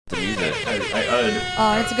it?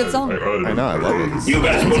 It's a good song. I know, I love it. You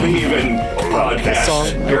best believe in podcasts.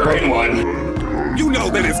 Song. You're in one. You know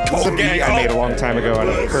that it's It's a beat I made a long time ago out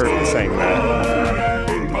of Kurt saying that.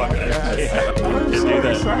 You do that.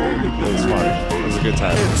 It was fun. It was a good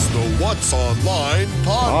time. It's the What's Online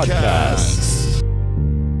podcast.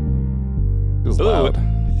 It was Hello. loud.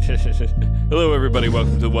 Hello, everybody.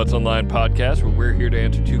 Welcome to the What's Online podcast, where we're here to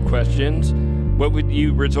answer two questions. What would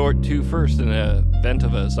you resort to first in an event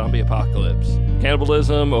of a zombie apocalypse?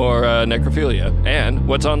 Cannibalism or necrophilia? And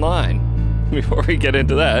what's online? Before we get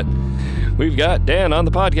into that, we've got Dan on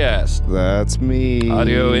the podcast. That's me.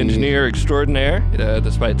 Audio engineer extraordinaire,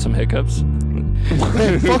 despite some hiccups.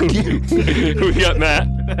 Fuck you. We got Matt.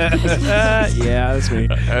 Yeah, that's me.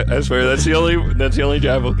 I swear that's the only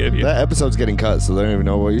job we'll give you. That episode's getting cut, so they don't even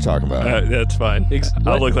know what you're talking about. That's fine.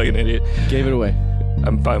 I'll look like an idiot. Gave it away.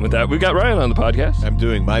 I'm fine with that. We got Ryan on the podcast. I'm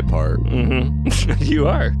doing my part. Mm-hmm. You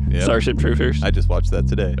are. Yep. Starship Troopers. I just watched that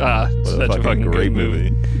today. Such a fucking great movie.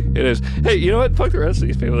 It is. Hey, you know what? Fuck the rest of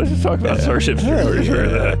these people. Let's just talk about Starship Troopers. I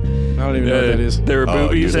don't even know what that is. There are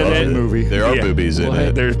boobies in it. Movie. There are boobies in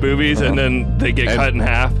it. There's boobies, and then they get cut in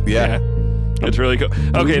half. Yeah. It's really cool.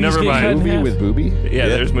 Okay, Boobies never get cut in mind. Movie half? with booby? Yeah,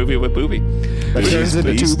 there's movie with booby. That turns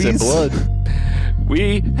into Beast and tubies? blood.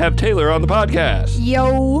 We have Taylor on the podcast.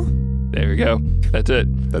 Yo. There we go. That's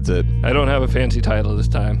it. That's it. I don't have a fancy title this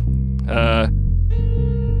time.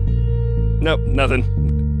 Nope,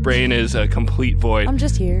 nothing. Brain is a complete void. I'm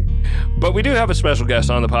just here. But we do have a special guest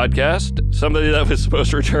on the podcast. Somebody that was supposed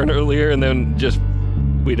to return earlier and then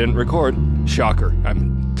we didn't record. Shocker.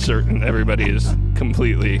 I'm certain everybody is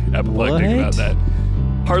completely apoplectic What? about that.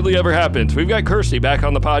 Hardly ever happens. We've got Kirsty back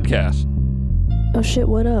on the podcast. Oh shit,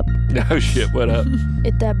 what up? Oh shit, what up?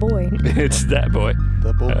 It that boy. It's that boy.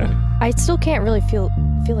 The boy. I still can't really feel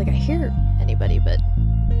like I hear anybody, but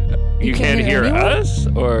You can't can't hear hear anyone? us?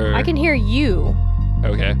 Or I can hear you.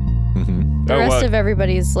 Okay. Mm-hmm. The rest of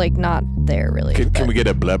everybody's like not there really. Can we get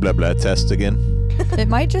a blah blah blah test again? It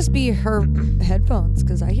might just be her headphones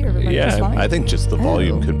because I hear everybody Yeah, just fine. I think just the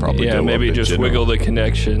volume could probably go Yeah, up maybe in just general. wiggle the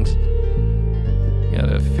connections.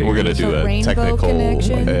 Gotta figure We're gonna this do A a rainbow technical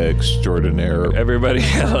connection? extraordinaire Everybody.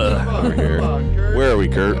 over here. Where are we,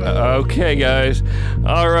 Kurt? Okay, guys.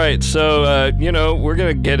 All right, so, we're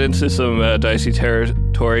going to get into some dicey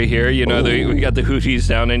territory here. We got the Houthis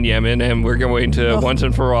down in Yemen, and we're going to once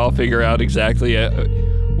and for all figure out exactly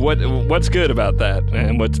what's good about that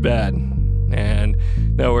and what's bad. And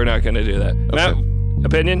no, we're not going to do that. Matt,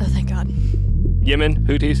 opinion? Oh, thank God. Yemen,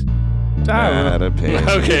 Houthis? Bad opinion.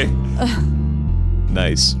 Okay.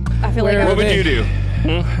 Nice. I feel like Where I What would would you do?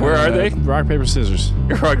 Where are they? Rock, paper, scissors.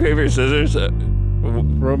 Rock, paper, scissors?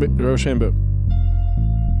 Rochambeau.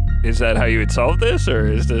 Is that how you would solve this, or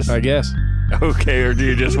is this... I guess. Okay, or do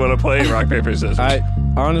you just want to play rock, paper, scissors? I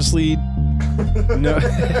honestly... No.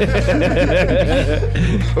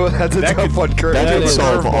 Well, that's a tough one, Kurt. That That would is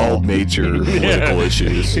solve curveball. all major political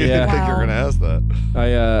issues. Yeah. I think you're gonna ask that.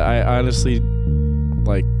 I honestly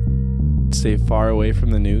stay far away from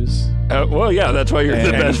the news. Well, yeah, that's why you're the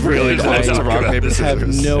And best really really close close to to rock, paper, I have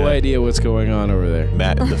scissors. no idea what's going on over there.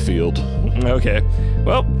 Matt in the field. Okay.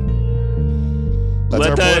 Well, That's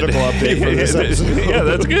our political update for this episode. Yeah,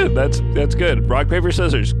 that's good. That's good. Rock, paper,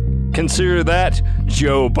 scissors. Consider that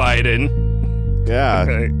Joe Biden. Yeah.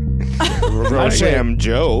 Rosham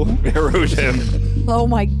Joe. Rosham. Oh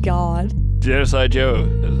my God. Genocide Joe.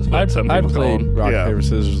 That's what some I'd people call played him. rock, Yeah. paper,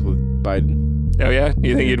 scissors with Biden. Oh, yeah?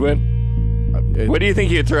 You think you'd win? What do you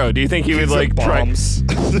think you'd throw? Do you think he would, like, try... bombs.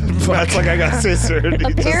 That's like I got scissored.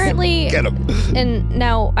 apparently, Get him. and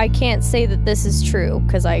now I can't say that this is true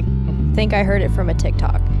because I think I heard it from a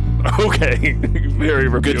TikTok. Okay. Very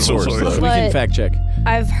reputable source, though. We can But- fact check.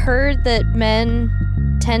 I've heard that men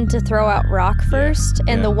tend to throw out rock first, and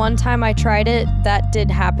yeah. the one time I tried it, that did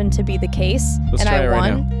happen to be the case, Let's and try I it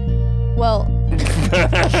right won. Well,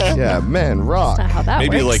 Yeah, man, rock. that's not how that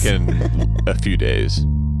Maybe works. like in a few days.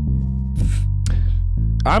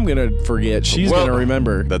 I'm gonna forget. She's Well- gonna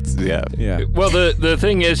remember. That's yeah. Yeah. Well, the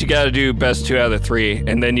thing is, you got to do best 2 out of 3,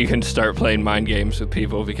 and then you can start playing mind games with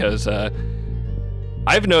people because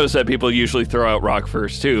I've noticed that people usually throw out rock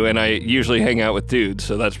first too, and I usually hang out with dudes,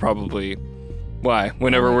 so that's probably why.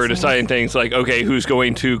 Whenever we're deciding things like, okay, who's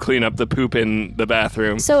going to clean up the poop in the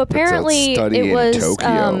bathroom? So apparently study it in was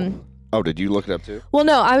Tokyo. Oh, did you look it up too? well,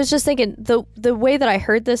 no, I was just thinking the way that I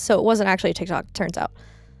heard this, so it wasn't actually a TikTok, turns out.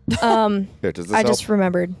 Here, does this I help? just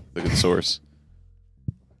remembered. The good source.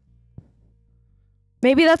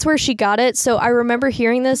 Maybe that's where she got it. So I remember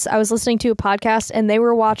hearing this. I was listening to a podcast and they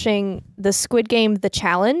were watching the Squid Game The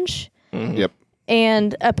Challenge. Yep.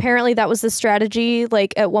 And apparently that was the strategy.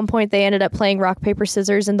 Like at one point they ended up playing rock, paper,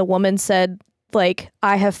 scissors, and the woman said, like,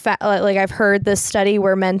 I've heard this study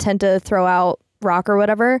where men tend to throw out rock or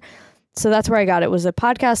whatever. So that's where I got it. It was a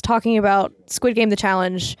podcast talking about Squid Game the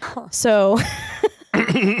challenge. So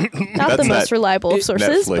not the most reliable of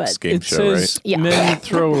sources, Netflix but game It show, says right? men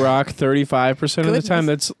throw rock 35% of the time.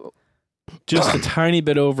 Goodness. That's just a tiny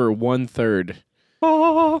bit over 1/3.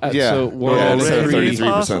 Yeah, So one yeah, out of it's at three.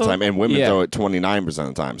 33% of the time, and women Yeah. throw it 29%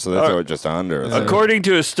 of the time, so they throw it just under. According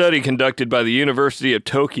to a study conducted by the University of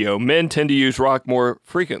Tokyo, men tend to use rock more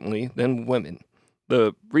frequently than women.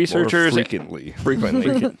 The researchers More frequently.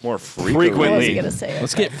 I More frequently. wasn't going to say it.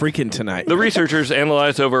 Let's get freaking tonight. The researchers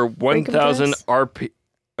analyzed over 1,000 Frequently.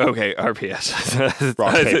 RPS.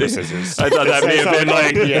 Rock, paper, scissors. I thought that may have been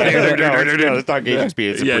like no, it's not game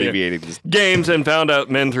speed. It's Yeah, yeah. abbreviating this. games, and found out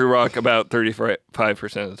men threw rock about 35%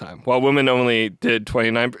 of the time, while women only did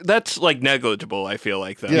 29%. That's like negligible, I feel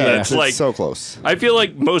like, though. Yeah, That's it's like, so close. I feel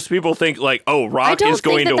like most people think like, oh, I rock don't is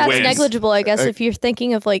going think that to that's win. negligible, I guess, if you're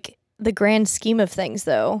thinking of like the grand scheme of things,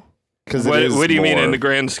 though. What do you mean in the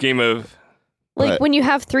grand scheme of? Like But- when you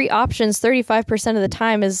have 3 options, 35% of the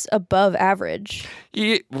time is above average.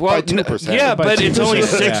 Yeah, well, By 2%. yeah, By but it's only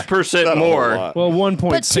 2%, 6% Not a whole more. lot. Well, 1.6%.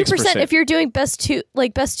 But 2%, if you're doing best two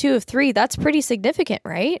of 3, that's pretty significant,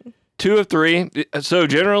 right? 2 of 3. So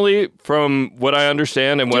generally, from what I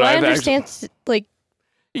understand and what Do I I've understand?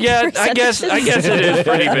 yeah, I guess percentages? it is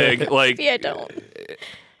pretty big. Like, Maybe I don't.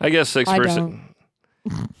 I guess 6%. don't.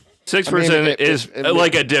 6% I mean, is it-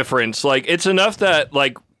 like a difference. Like, it's enough that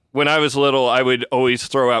like when I was little, I would always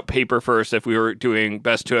throw out paper first if we were doing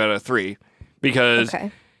best 2 out of 3, because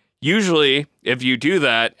Okay. usually if you do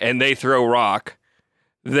that and they throw rock,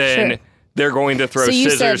 then Sure. they're going to throw So you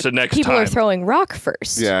scissors said the next people time. are throwing rock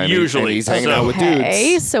first. Yeah, and Usually. he's hanging So- out with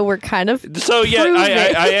Okay, dudes. so we're kind of So yeah, Prove I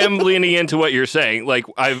it. am leaning into what you're saying. Like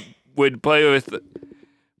I would play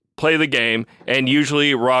the game, and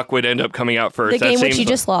usually rock would end up coming out first. the That game which seems- you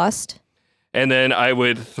just lost. and then I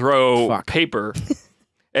would throw Fuck. paper,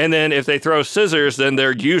 and then if they throw scissors, then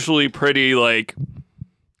they're usually pretty like.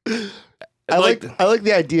 I like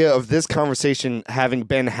the idea of this conversation having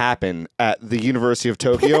been happen at the University of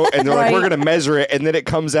Tokyo, and they're like, Right. we're going to measure it, and then it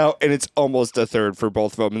comes out, and it's almost a third for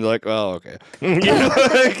both of them, and they're like, oh, okay.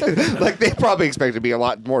 like they probably expect it to be a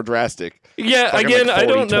lot more drastic. Yeah, Like, again, like I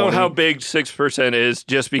don't know 40-20. how big 6% is,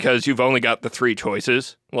 just because you've only got the 3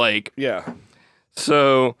 choices. Like, Yeah.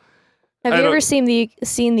 so Have I you don't- ever seen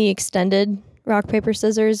the extended rock paper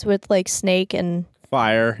scissors with like snake and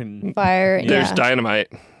fire and fire? there's Yeah. dynamite.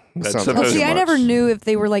 That's Sounds- Oh, supposed see, to I much. never knew if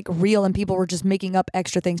they were like real and people were just making up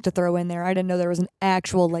extra things to throw in there. I didn't know there was an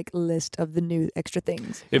actual like list of the new extra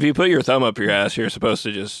things. If you put your thumb up your ass, you're supposed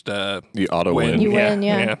to just You auto win. You win,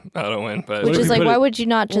 yeah. Yeah, auto win. But Which if is you like, put why it- would you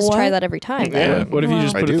not just try What? that every time? Yeah. Then? what if you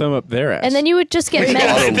just I put a do. thumb up their ass? And then you would just get men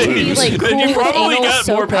then to be like cool then you with probably anal got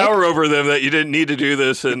so more quick. power over them that you didn't need to do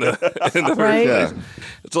this in the first Right? place.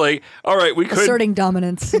 It's like, all right, we could. Asserting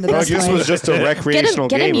dominance in the Like best this way. was just a recreational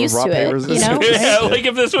get him game used of rock, to it, paper, you scissors. know? Yeah, like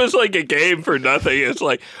if this was like a game for nothing, it's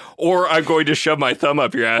like, or I'm going to shove my thumb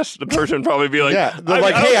up your ass. The person would probably be like, Yeah, they're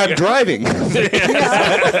like, hey, I'm driving. I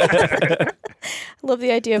love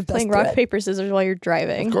the idea of Best playing rock threat. paper scissors while you're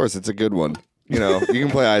driving. Of course, it's a good one. You know, you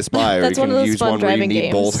can play I Spy, or That's you one can of those use fun one where you driving need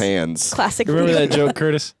games. both hands. Classic. Remember that joke,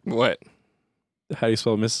 Curtis? What? How do you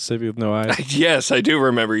spell Mississippi with no eyes? Yes, I do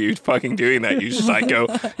remember you fucking doing that, you psycho.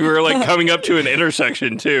 We were like coming up to an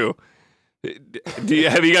intersection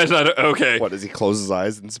have you guys not? Okay. What, does he close his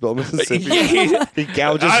eyes and spell Mississippi? Yeah. He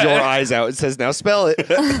gouges your eyes out and says, now spell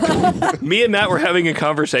it. Me and Matt were having a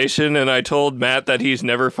conversation, and I told Matt that he's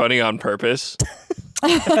never funny on purpose.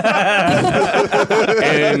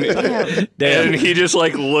 And he just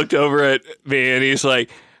like looked over at me, and he's like,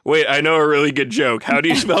 wait, I know a really good joke. How do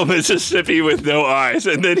you spell Mississippi with no eyes?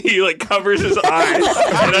 And then he like covers his eyes, and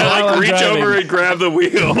I like I'm reach driving. over and grab the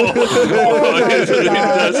wheel. He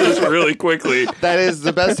does this really quickly. That is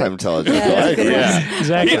the best time to tell a joke. Yeah, I that's agree. Yeah.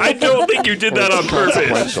 Exactly. I don't think you did that on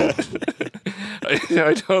purpose. Consequential.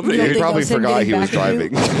 I don't You think don't He think probably that's him forgot getting he was back at you?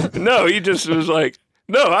 driving. No, he just was like,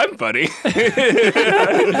 no, I'm funny.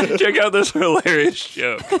 Check out this hilarious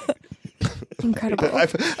joke. Incredible. I mean,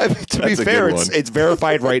 to be That's a fair, good one. it's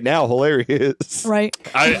verified right now. Hilarious. Right.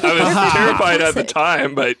 I was terrified at the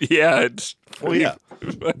time, but yeah, it's Well, yeah.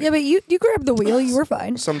 Yeah, but you grabbed the wheel. You were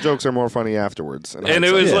fine. Some jokes are more funny afterwards. and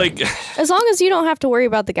it was like, As long as you don't have to worry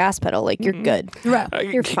about the gas pedal, like you're good. Right.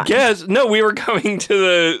 You're fine. Yes, no, we were coming to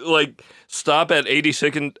the like stop at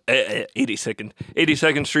 82nd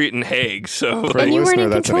Street in Hague. So For like, And you weren't listener, in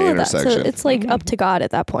that's an control of that, so intersection. it's like up to God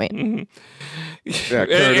at that point. Yeah, and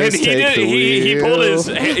Curtis, he take did. the He pulled his.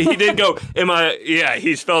 wheel. He did go. Am I? Yeah,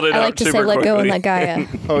 he spelled it I out like to super say let go and quickly. let Gaia.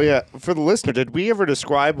 Oh yeah, for the listener, did we ever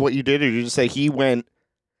describe what you did, or did you just say he went?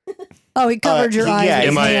 Oh, he covered your eyes. Yeah, with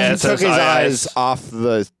his M.I.S. hands. he took his S-I-S. eyes off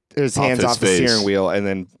his hands his off the face. steering wheel and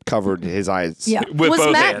then covered his eyes. Yeah, With Was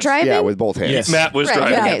both Matt hands. driving? Yeah, with both hands. Yes. Matt was Right.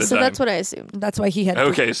 driving Okay, at the so time. that's what I assumed. that's why he had. to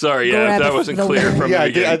Okay, sorry. Yeah, grab that wasn't the clear lid. from Yeah, the I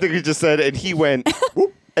beginning. think he just said, and he went,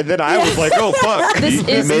 whoop, and then I was like, oh fuck. This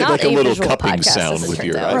is made not like a little visual cupping podcast, sound as it with turns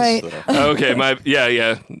your out. eyes. Right. Okay,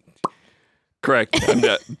 yeah. Correct. I'm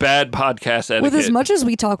not, bad podcast etiquette. With as much as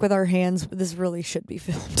we talk with our hands, this really should be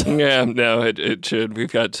filmed. Yeah, no, it should.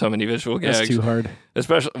 We've got so many visual gags. That's too hard.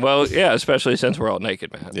 Especially since we're all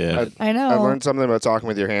naked, man. Yeah. I know. I learned something about talking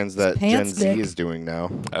with your hands that Gen pants Z dick. is doing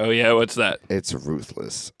now. Oh yeah, what's that? It's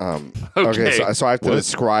ruthless. Okay. Okay, so I have to What?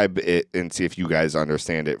 describe it and see if you guys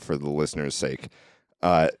understand it for the listeners' sake.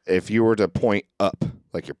 If you were to point up,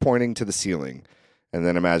 like you're pointing to the ceiling, and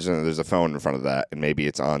then imagine that there's a phone in front of that, and maybe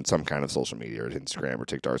it's on some kind of social media or Instagram or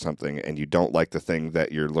TikTok or something, and you don't like the thing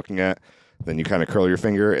that you're looking at, then you kind of curl your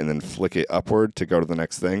finger and then flick it upward to go to the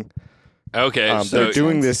next thing. Okay, so They're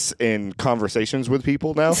doing this in conversations with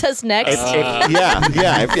people now. It says next.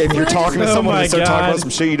 If you're talking to Oh someone my and start talking God. about some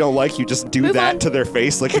shit you don't like, you just do Move that on. to their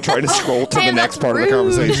face like you're trying to scroll to the Man, next that's part of the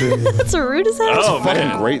rude. conversation. That's rude as hell. oh Fucking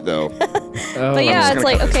man, great though. Oh, But yeah, just it's gonna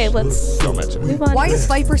like, cut okay, let's Don't mention it. move on. Why is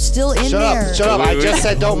Viper still in there? Shut up. I just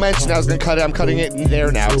said don't mention. I was gonna cut it. I'm cutting it in there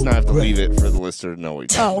now because now I have to leave it for the listener to know what you're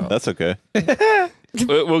talking Oh. about. That's okay.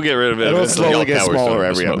 we'll get rid of it. It'll eventually. slowly get Y'all cowards smaller don't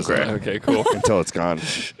every smoke episode crack. Okay, cool. until it's gone.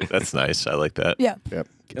 That's nice. I like that. Yeah. Yep.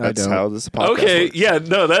 I That's don't. how this podcast Okay, works. yeah,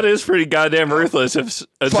 no, that is pretty goddamn ruthless. If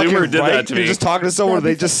a Fucking Zoomer did right? that to You're me, just talking to someone,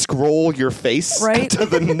 they just scroll your face Right? to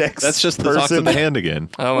the next. That's just the person. talk to the hand again.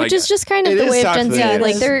 oh my Which is just kind of It the is way of talk to Gen the Z. hand.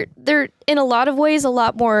 Like they're in a lot of ways a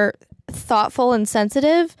lot more thoughtful and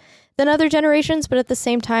sensitive than other generations, but at the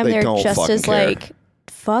same time They they're don't just fucking as care. like,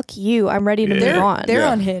 fuck you, I'm ready to Yeah. move on. They're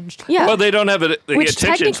Yeah. unhinged. yeah. well, they don't have the Which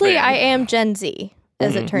attention technically span. I am Gen Z,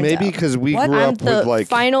 as it turns out. Maybe because we What? grew I'm up the with like.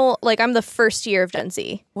 final, like I'm the first year of Gen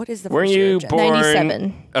Z. What is the Weren't first year you of Gen- born?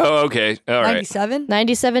 97. Oh, okay, all right. 97?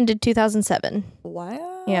 97 to 2007.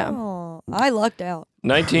 Wow. Yeah. I lucked out.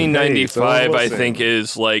 1995, Hey, I so think,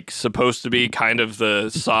 is like supposed to be kind of the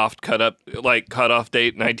soft cutoff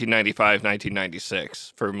date. 1995,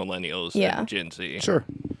 1996 for millennials Yeah. and Gen Z. Sure.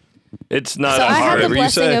 It's not So a I had hard. the whatever you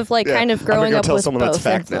blessing say. of like Yeah. kind of I'm gonna growing go up tell with someone that's both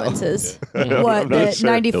fact now. influences. What? not That sure.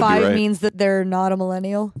 95 He'll be right. means that they're not a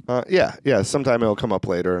millennial? Yeah. Sometime it'll come up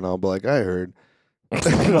later, and I'll be like, I heard. And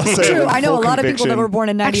I'll say it True. with I know a full lot of people that conviction. were born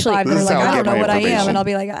in 95 Actually, that this are is like, how I I don't get know my what I am. information. And I'll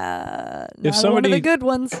be like, not one of somebody- the good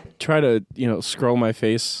ones. Try to, scroll my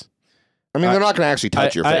face. I mean, they're not going to actually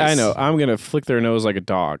touch your face. I know. I'm gonna flick their nose like a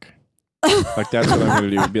dog. Like that's what I'm gonna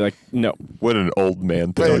do. Be like, no. What an old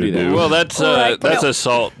man thing Don't to do that. do. Well, that's Right. that's No.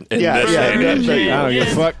 assault in Yeah, this yeah, day and yeah, age. yeah. I don't give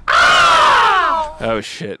a fuck. Oh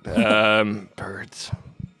shit. Birds.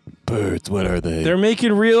 Birds, what are they? They're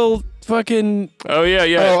making real fucking. Oh yeah.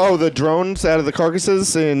 Oh, the drones out of the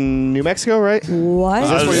carcasses in New Mexico, right? What? Is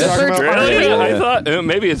this what you're talking about? Really? Yeah. I thought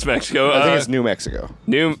maybe it's Mexico. I think it's New Mexico.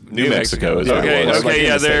 New Mexico is okay. what it was. Like Okay. in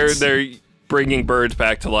Yeah, the States. they're bringing birds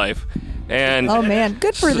back to life, and Oh, man.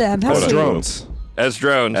 Good for them. How As sweet. drones. as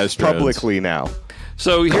drones. As drones. Publicly now.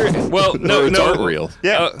 So here, well, no, Birds no, aren't real.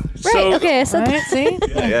 Yeah. So Right, okay, I said Right? See?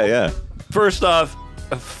 Yeah. first off,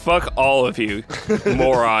 fuck all of you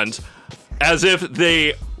morons. As if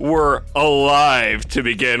they were alive to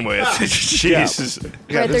begin with. Jesus.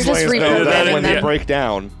 Yeah, Right, this they're is just letting us know that reprogramming when they them. break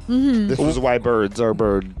down, this is why birds are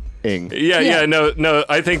birding. Yeah, no.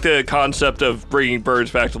 I think the concept of bringing birds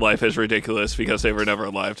back to life is ridiculous because they were never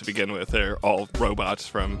alive to begin with. They're all robots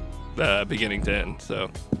from beginning to end. So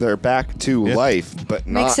They're back to life, but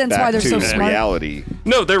not Makes sense back why they're to so smart. reality.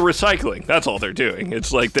 no, they're recycling. That's all they're doing.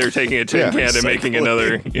 It's like they're taking a tin Yeah, can and making recycling.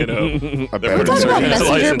 another. A better We're talking about It's a messenger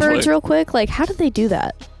license birds plate. real quick. Like, how do they do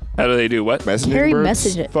that? How do they do what? Messaging Carry birds?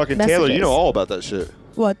 message- Fucking Taylor, you messages. know all about that shit.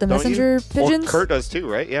 What? The Don't messenger you? pigeons? Well, Kurt does too,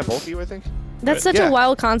 right? Yeah, both of you, I think. That's such Yeah. a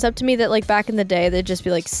wild concept to me that, like, back in the day, they'd just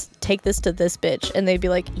be like, take this to this bitch. And they'd be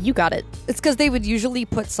like, you got it. It's because they would usually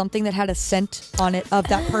put something that had a scent on it of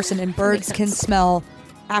that person, and birds makes can sense. smell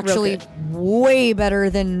actually good. way better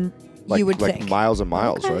than you would like think. miles and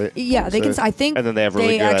miles, right? Yeah, they can. So- I think and then they have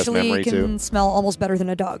really good ass actually memory can too. smell almost better than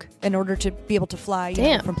a dog in order to be able to fly you know,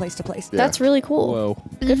 Damn. from place to place. Yeah. That's really cool. Whoa.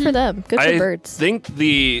 Good for them. Good for I birds. think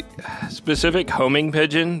the specific homing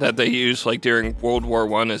pigeon that they used like during World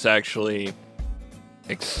War I is actually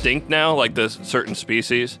extinct now, like the certain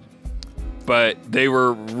species. But they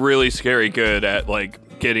were really scary good at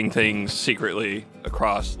like getting things secretly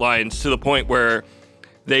across lines to the point where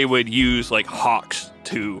they would use like hawks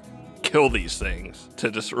to kill these things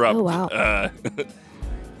to disrupt. Oh, wow.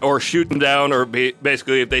 Or shoot them down, or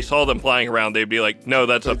basically, if they saw them flying around, they'd be like, "No,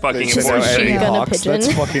 that's a fucking Just important any thing." Gun a hawks. pigeon.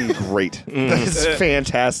 That's fucking great. That's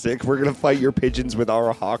fantastic. We're gonna fight your pigeons with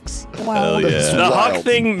our hawks. Wow. Hell yeah. The hawk Wild.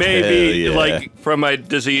 thing may be Hell yeah. like from my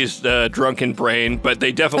diseased, drunken brain, but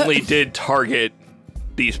they definitely did target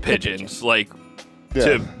these pigeons, like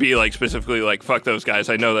to be like specifically like, "Fuck those guys."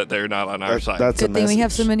 I know that they're not on our side. That's a Good thing we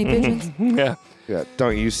have so message. many pigeons. Yeah. Yeah.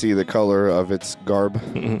 Don't you see the color of its garb?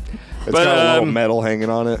 It's But, got a little metal hanging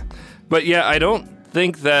on it. But yeah, I don't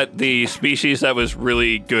think that the species that was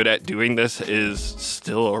really good at doing this is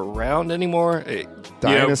still around anymore.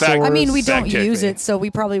 Dinosaurs? I mean, we fact don't check use me. it, so we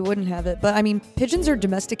probably wouldn't have it. But I mean, pigeons are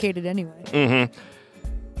domesticated anyway.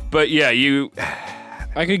 But yeah,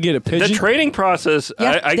 I could get a the pigeon. training process.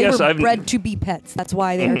 Yeah, I they guess were I've bred to be pets. That's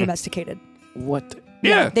why they are domesticated. What?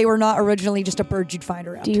 yeah. They were not originally just a bird you'd find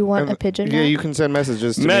around. Do you want a pigeon? Yeah, Matt? you can send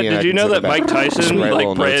messages to Matt, me. and I did you can know send that it back. Mike Just Tyson write like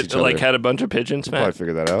little notes bred each other. like had a bunch of pigeons, Probably Matt?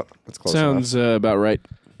 figure that out. That's close Sounds about right.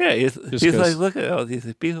 Yeah, he's 'cause- like, look at all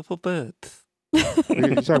these beautiful birds. enough. Are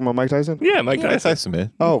you talking about Mike Tyson? Yeah, Mike Mike Tyson. Tyson,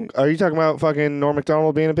 man. Oh, are you talking about fucking Norm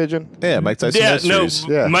Macdonald being a pigeon? Yeah, Mike Tyson. Yeah, no, Mysteries.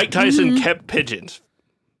 Yeah. Mike Tyson kept pigeons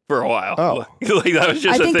for a while. Oh. like that was just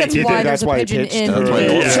I a think thing. that's You why think there's that's a why he pigeon pitched? in That's the why he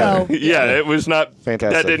did. show. Yeah, it was not.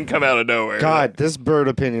 Fantastic. That didn't come out of nowhere. God, this bird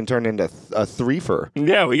opinion turned into a threefer.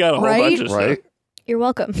 Yeah, we got a whole Right? bunch of Right? stuff. You're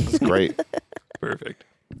welcome. It's great. Perfect.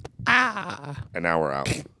 And now we're out.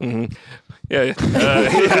 Yeah.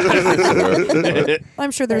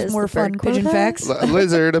 I'm sure That there's is more the fun bird pigeon quota. facts.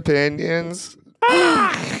 Lizard opinions.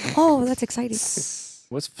 Oh, that's exciting.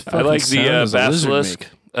 What's I fucking like sound the does a lizard basilisk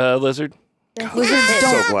make? lizard. Lizards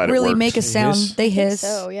So glad don't it really works. make a sound. Hiss? They hiss.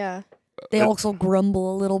 So yeah. They also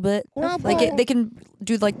grumble a little bit. Like they can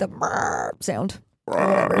do like the brrr sound.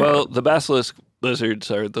 Well, the basilisk lizards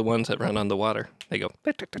are the ones that run on the water. They go.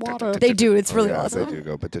 They do. It's really Yeah, awesome. they do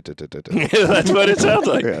go. That's what it sounds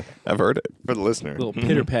like. Yeah, I've heard it. for the listener. Little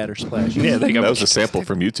pitter patter splash. Yeah, they go. That was a sample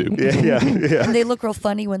from YouTube. Yeah. And they look real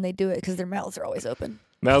funny when they do it because their mouths are always open.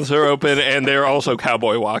 Mouths are open, and they're also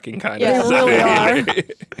cowboy walking kind Yeah, of. they really are.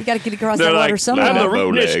 You got to get across They're that water like, somehow. I'm the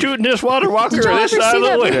Bow rootinest, leg. tootinest water walker Did y'all this ever side see of the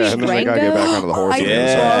that way. Yeah, and then they gotta get back onto the horse. I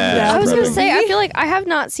again. love that I was gonna movie. say, I feel like I have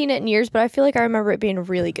not seen it in years, but I feel like I remember it being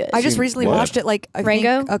really good. I just recently What? watched it like I think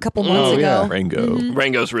Rango? a couple months yeah. ago. Rango.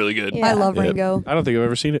 Rango's really good. Yeah. I love Yep. Rango. I don't think I've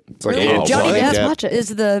ever seen it. It's like Really? a little Johnny Johnny Depp Depp. watch it. is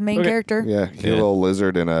the main Okay. character. Yeah, he's a little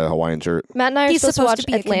lizard in a Hawaiian shirt. Matt and I are He's supposed to supposed watch to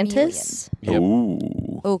be a Atlantis. Yep.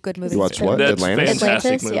 Ooh. Oh, good movie. You watch what? That's Atlantis? fantastic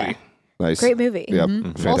Atlantis, movie. yeah. Nice. Great movie. Yep.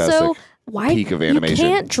 Fantastic. Also, why Peak of you animation.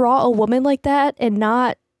 can't draw a woman like that and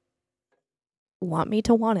not want me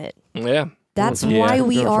to want it? Yeah. That's Yeah. why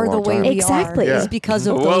we Done it for are a the long way time. we Exactly. are. Yeah. Is because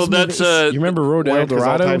of Well, those that's movies. You remember Road to El Well, 'cause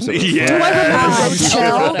all Dorado? types of- Yeah.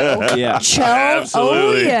 Chell? Yeah. Chell?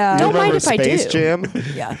 Absolutely. Oh, yeah. Don't Remember mind if I Space do. Jam?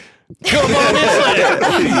 Yeah. Come on inside.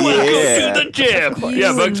 Welcome to the gym.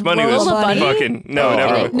 Yeah, You Bugs Bunny was Lola Bunny? fucking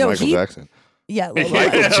never. No, Michael he- Jackson. Yeah. Lola.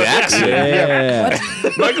 Michael Jackson. Yeah.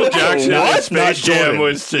 Michael Jackson in Not Space Jam Jordan.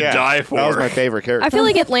 was to Yeah, die for. That was my favorite character. I feel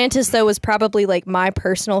like Atlantis though was probably like my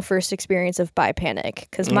personal first experience of bi panic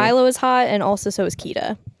because Milo is hot and also so is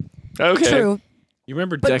Kita. Okay. True. You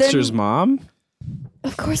remember But Dexter's then- mom?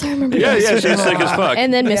 Of course, I remember. Yeah, Dexter's she's sick Mom. as fuck.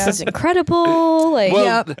 And then Yeah. Mrs. Incredible. Like,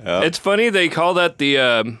 Well, Yep. it's funny they call that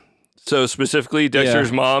the so specifically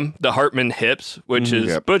Dexter's mom, the Hartman hips, which is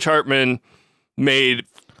Yep. Butch Hartman made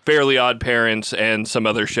Fairly Odd Parents and some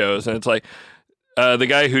other shows, and it's like the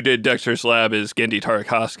guy who did Dexter's Lab is Gendy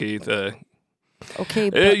Tartakovsky, the Okay.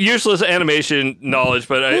 But, useless animation knowledge,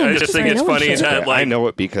 but I just think I it's know funny shit. that I like know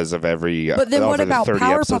it because of every But then what over the about 30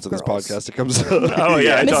 Powerpuff episodes of this Girls? podcast it comes up. Oh,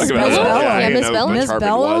 yeah, I Mrs. talk about Bellum? that. Yeah, I Miss know Bellum. Butch Miss Hartman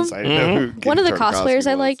Bellum? was. I know who one of the Gendy cosplayers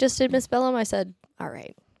I Tartakovsky like was. just did Miss Bellum. I said, all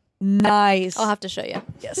right, nice. I'll have to show you.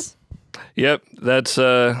 Yes. Yep, that's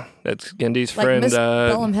Gendy's Like friend. Miss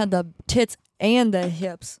Bellum had the tits and the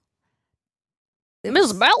hips. It Miss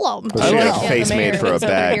was- Bellum. But she I had like- a face the made mayor for a is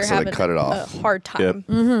over bag, here so they having cut it a off. hard time.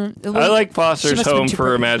 Mhm. I like She Foster's must have been Home too for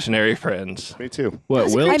pretty. Imaginary Friends. Me too. What,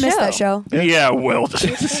 That's a Will? great I missed that show. show. Yeah, Will.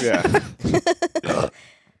 Yeah.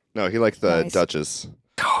 No, he liked the Nice. Duchess.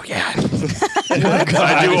 Oh yeah.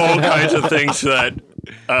 I do all kinds of things that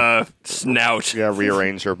snout. Yeah,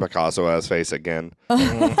 rearrange her Picasso-ass face again.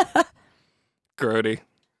 Grody.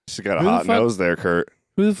 She's got a Who the hot fuck- nose there, Kurt.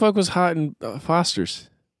 Who the fuck was hot in Foster's?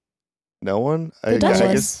 No one? The I Duchess.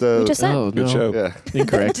 guess the... We just said. Oh, Good no. show. Yeah.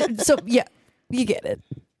 Incorrect. So yeah, you get it.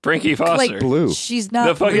 Frankie Foster. Blue. She's not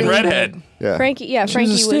the fucking really redhead. Yeah. Frankie, yeah, She was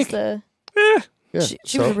a Frankie was stick. the. Yeah.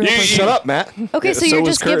 She was a real You- person. Shut up, Matt. Okay, Yeah, so you're was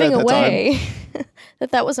just Kurt giving at the time. away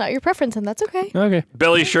that was not your preference, and that's okay. Okay.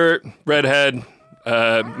 Belly shirt, redhead,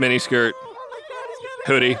 miniskirt,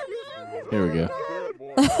 hoodie. Here we go.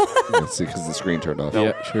 Let's see, because the screen turned off.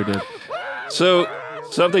 Yeah, sure did. So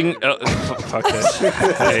something. Fuck this.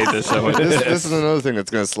 I hate this so much. This is another thing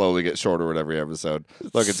that's going to slowly get shorter with every episode.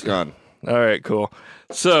 Look, it's gone. All right, cool.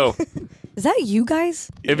 So Is that you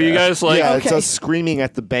guys? if you guys like, Yeah, it's Okay. us screaming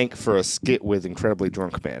at the bank for a skit with Incredibly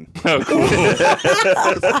Drunk Man. oh, cool.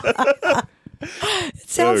 It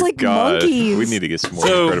sounds Oh, like God. monkeys. We need to get some more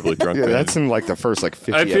So- incredibly drunk. Yeah, men. that's in like the first like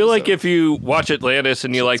 50 I feel like episodes. if you watch Atlantis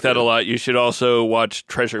and you like that a lot, you should also watch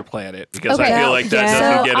Treasure Planet because Okay. I feel like that Yeah.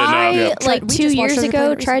 doesn't So get I, enough. like We 2 just watched years Treasure ago,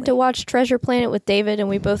 Planet tried to recently. watch Treasure Planet with David, and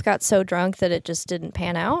we both got so drunk that it just didn't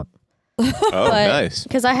pan out. oh, nice.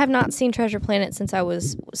 Because I have not seen Treasure Planet since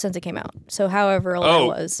it came out. So however old I Oh,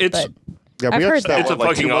 was. it's- but yeah, we I've watched heard that. It's a one,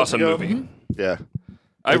 like, fucking 2 months awesome ago. movie. Yeah.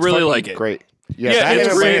 I It's really fucking like it. Great. Yeah, Yeah, that it's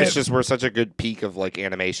and great. Atlantis just were such a good peak of like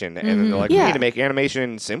animation, and then they're like, Yeah. we need to make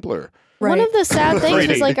animation simpler. one of the sad things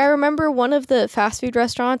is 3D. like I remember one of the fast food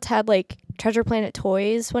restaurants had like Treasure Planet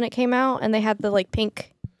toys when it came out, and they had the like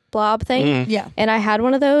pink blob thing. Yeah. And I had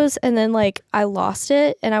one of those, and then like I lost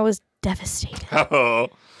it, and I was devastated. Oh,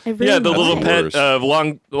 I really yeah, the was. little pet worst. of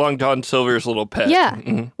Long John Silver's little pet. Yeah.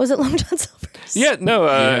 Mhm. Was it Long John Silver's? Yeah, no,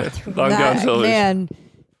 Long John That- Silver's. Man,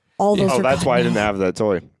 all those Oh, were that's gone why I now. didn't have that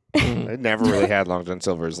toy. I never really had Long John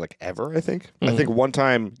Silver's like ever. I think. I think one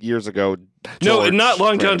time years ago. No, George not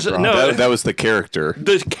Long John Sil- No. That was the character.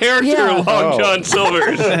 The character Yeah. Long Oh. John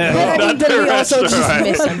Silver's, I not mean, then the we also just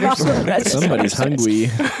restaurant. misunderstood the Somebody's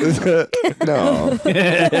hungry. No.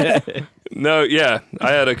 No, yeah,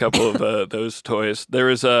 I had a couple of those toys.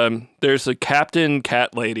 There's a Captain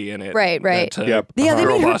Cat Lady in it. Right, right. that, Yep. Yeah, they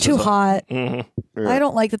Girl made her bosses too on. hot. Mhm. I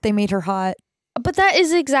don't like that they made her hot. But that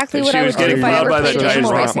is exactly what She I was would do getting if I robbed ever by that played giant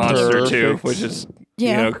Digimon rock Racing, monster too, Perfect. which is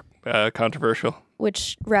Yeah. you know controversial.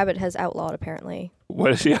 which Rabbit has outlawed apparently.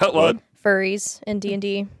 What is he outlawed? Furries in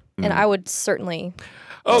D&D. And I would certainly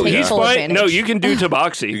Oh, Take he's full fine. advantage. No, you can do You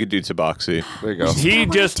Tabaxi. could do Tabaxi. There you go. He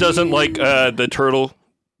just doesn't like the turtle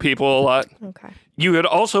people a lot. Okay. You could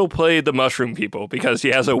also play the mushroom people because he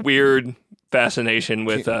has a weird fascination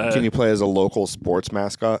with. Can you play as a local sports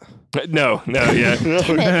mascot? No, yeah.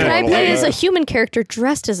 Can I play as a human character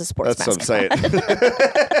dressed as a sports That's mascot? what I'm saying.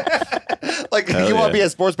 Like, Hell you want to yeah. be a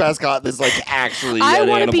sports mascot that's like actually I an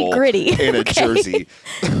wanna be animal gritty, in a okay? jersey.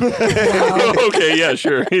 Okay, yeah,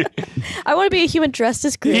 sure. I want to be a human dressed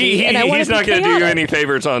as Gritty, and I want He's to be not going to do you chaotic. any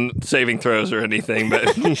favors on saving throws or anything,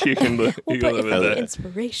 but you can live But with if it's that.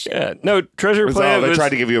 inspiration. Yeah, no, Treasure So Planet they was. tried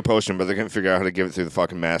to give you a potion, but they couldn't figure out how to give it through the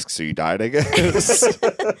fucking mask, so you died, I guess.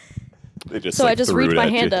 They just, So like, I just threw reached it my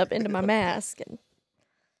at hand you. up into my mask. And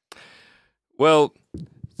Well,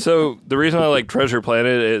 so the reason I like Treasure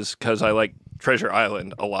Planet is because I like Treasure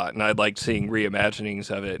Island a lot, and I liked seeing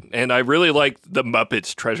reimaginings of it. And I really liked the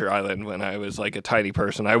Muppets Treasure Island when I was like a tiny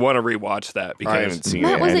person. I want to rewatch that I because haven't seen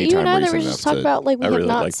Matt, it was it you anytime and I that were recent just enough talking to- about like we I have really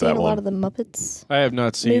not like seen that a lot one. of the Muppets, I have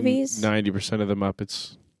not seen Movies? 90% of the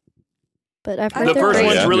Muppets. but I've I heard the they're first great.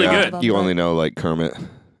 one's Yeah. really Yeah. good. You only know like Kermit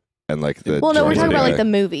and like the. Well, no, we're George talking about like the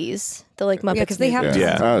Clooney. movies, the like Muppets. Yeah, 'cause they have movies.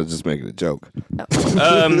 Yeah. Yeah. I was just making a joke.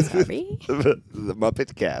 Sorry. The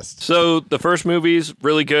Muppet cast. So the first movie's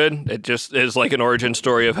really good. It just is like an origin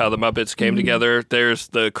story of how the Muppets came together. There's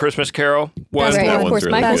the Christmas Carol one. That's right, That of one's course,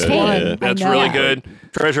 really Michael good. Caine. Yeah. That's I know. really good.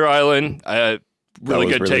 Treasure Island, really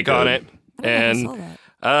was good really take on good. it. I don't And think I saw that.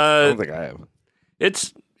 I don't think I have.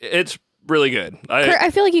 it's really good. Kurt, I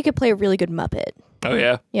feel like you could play a really good Muppet. Oh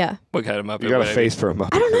yeah, Yeah. what kind of Muppet? You got a would I be? face for a Muppet.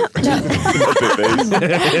 I don't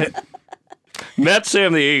know. Matt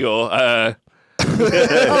Sam the Eagle. Oh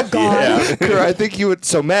God. Kurt, I think you would.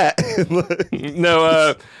 So Matt.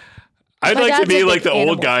 No, I'd My like to dad's be a like big the animal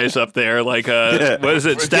old guys up there, like what is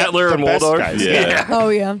it, Statler the and best Waldorf? guys. Yeah. Oh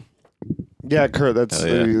yeah. Yeah, Kurt. That's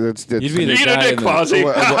Hell yeah. that's. You'd be the Eat a guy dick, in the- Fozzie.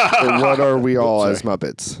 What are we all as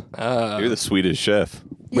Muppets? You're the sweetest chef.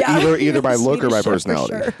 But either by look or by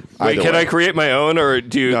personality. Sure. Wait, Either can way. I create my own, or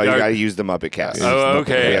do you? No, you are- gotta use the Muppet cast. Oh,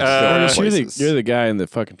 okay. We have to Uh, go You're places. the guy in the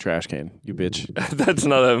fucking trash can, you bitch. that's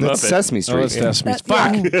not a That's Muppet. Sesame Oh, Street. that's Sesame. That-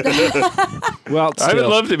 Fuck. Well, I would still.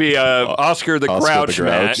 love to be Oscar the Oscar Grouch, the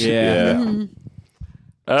Grouch. Matt. Yeah.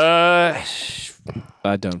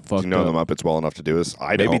 I done Do fucked you know the up. Muppets well enough to do this?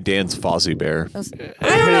 I Maybe don't. Dan's Fozzie Bear.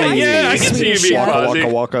 Yeah, I can see you Swedish being chef.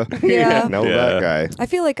 Fozzie. Waka Waka. Yeah. Know Yeah. that guy. I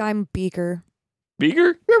feel like I'm Beaker.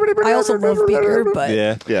 Beaker? I also love Beaker, but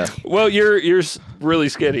Yeah. Yeah. Well, you're really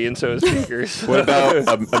skinny, and so is Beaker's. What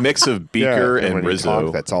about a mix of Beaker Yeah, and when you Rizzo?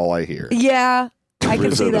 talk, that's all I hear. yeah, I can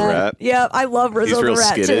Rizzo see the that. rat. Yeah, I love Rizzo He's the real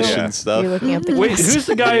rat skittish too. and stuff. You're looking up the Wait, cast. who's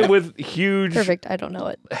the guy with huge Perfect. I don't know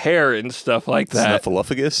it. hair and stuff like that?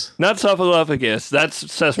 Snuffleupagus? Not Snuffleupagus.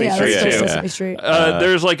 That's Sesame Yeah, Street that's too. still Sesame Street.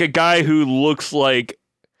 There's like a guy who looks like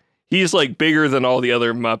he's like bigger than all the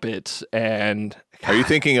other Muppets. And Are you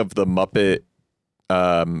thinking of the Muppet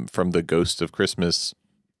from the Ghost of Christmas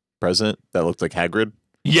Present that looked like Hagrid?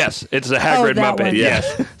 yes, it's the Hagrid that Muppet. one.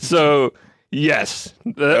 Yes. So yes,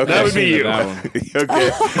 that would be you. That one.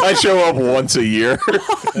 Okay, I show up once a year.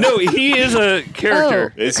 No, he is a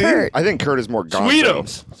character. Is he? Kurt. I think Kurt is more Gonzo.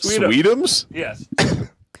 Sweetums. Sweetums? Yes.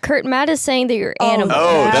 Kurt, Matt is saying that you're Animal.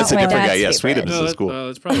 Oh, that's a my different guy. dad's Yeah, favorite. Sweetums is cool.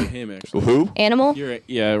 It's probably him actually. Who? Animal? You're right.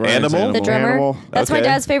 Yeah, Ryan's Animal? The drummer. Animal. That's my Okay.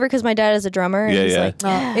 dad's favorite because my dad is a drummer. And Yeah, he's yeah. like,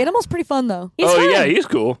 Animal's pretty fun though. he's Oh fun. yeah, he's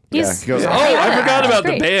cool. He's, he goes, Oh, I forgot about the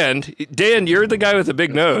Great. band. Dan, you're the guy with the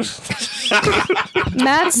big nose.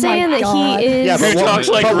 Matt's saying that God. he is. Yeah, but Who what, talks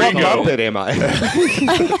like but what Ringo? Muppet am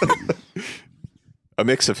I? A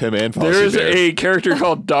mix of him and Fozzie There's Bear. a character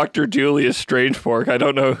called Dr. Julius Strangepork. I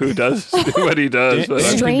don't know who does what he does, but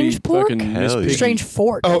Strange pork? Hell yeah. Strange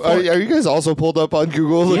fork. Oh, are you guys also pulled up on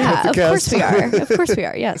Google looking Yeah, at the of cast? course we are. Of course we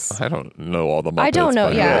are. Yes. I don't know all the Muppets. I don't know.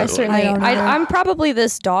 but Yeah, I like- certainly. I don't know. I'm probably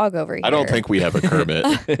this dog over here. I don't think we have a Kermit.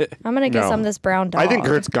 I'm gonna guess No. I'm this brown dog. I think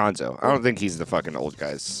Kurt's Gonzo. I don't think he's the fucking old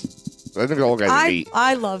guys. I think the old guys are neat.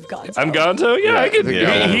 I love Gonzo. I'm Gonzo. Yeah, Yeah, I could. I think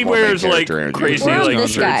that He one wears main like character in crazy We're on like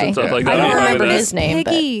this shirts guy. and stuff like I that. don't I'm remember into his that. name,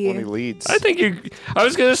 but Piggy. When he leads. I think you. I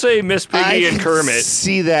was gonna say Miss Piggy and Kermit.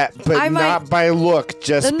 See that, but I might- not by look,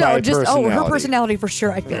 just No, by just personality. her personality for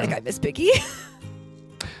sure. I feel like I miss Piggy.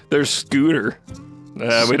 There's Scooter.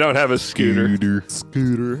 We don't have a Scooter.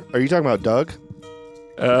 Scooter. Are you talking about Doug?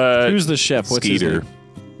 Who's the chef? What's his Skeeter. name?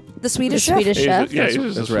 The Swedish The Swedish chef. chef. Yeah, he's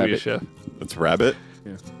just a That's Swedish chef. That's Rabbit.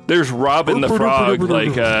 There's Robin the Frog,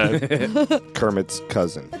 like Kermit's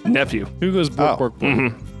cousin. nephew. Who goes bork Oh. bork bork?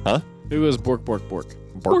 Mhm. Huh? Who goes bork bork bork?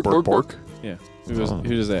 Bork, bork, bork. Yeah. Who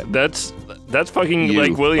does that? That's fucking You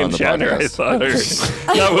like William on the Shatner. I podcast.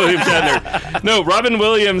 thought, or, not William Shatner. No, Robin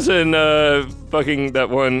Williams and fucking that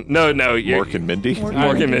one. No, you're, Mork and Mindy.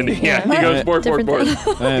 Mork and Mindy. Yeah, he goes bork, bork, Different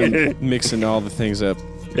bork. thing. I am mixing all the things up.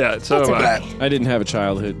 Yeah, so That's am I. okay. I didn't have a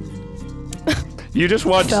childhood. You just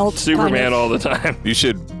watch Felt Superman kind of. all the time. You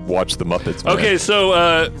should watch the Muppets. Man. Okay,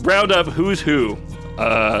 so round up who's who.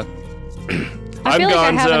 I I'm feel like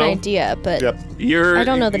I have an Gonzo. idea, but Yep. You're I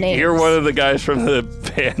don't know the names. You're one of the guys from the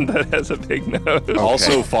band that has a big nose.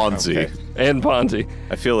 Also Fonzie. Okay. And Ponzi.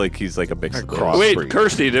 I feel like he's like a mix of cross. those. Wait, breed.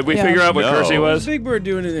 Kirsty, did we Yeah. figure out what No. Kirsty What's was? Big Bird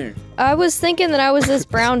doing in there? I was thinking that I was this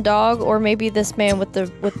brown dog, or maybe this man with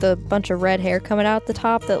the bunch of red hair coming out the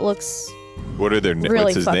top that looks What are their really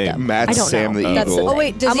what's his fucked name? up. Matt I don't Sam know. the That's Eagle. Oh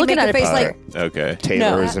wait, does I'm he looking make at the a face picture. like? Okay.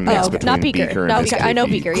 Taylor is a mix between not Beaker. Beaker and Not Miss Beaker. I know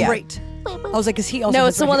Piggy. Beaker. Yeah. Great. I was like, is he also? No,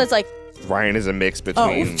 it's the one that's like. Ryan is a mix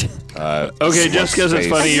between. Okay, just because it's Space.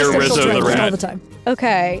 funny, you're Crystal Rizzo the Drake all Rat. the time.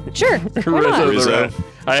 Okay, sure. Why Rizzo not? the Rizzo. Rat.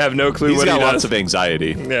 I have no clue He's what got he lots does. of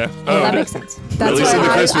anxiety. Yeah. Well, that makes sense. That's At least why in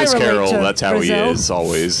the I Christmas relate Carol, to that's how he Rizzo. is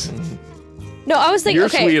always. No, I was thinking. You're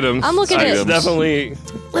Okay, Sweetums. I'm looking It's at. definitely.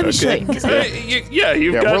 Let me show you. Yeah,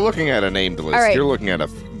 you've Yeah, got. we're looking at a named list. All right. You're looking at a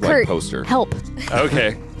Kurt, poster. help.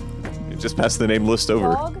 Okay. Just pass the name list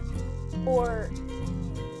over. Or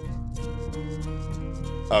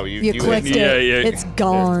Oh, You clicked it. Yeah, yeah. It's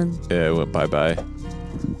gone. Yeah, it went bye bye.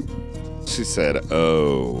 She said,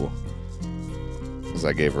 "Oh," because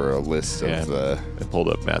I gave her a list Yeah. of the I pulled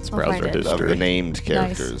up Matt's I'll browser find it. history. named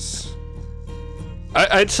characters.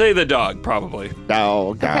 I'd say the dog, probably.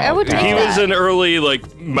 Dog. I would take He that. was an early, like,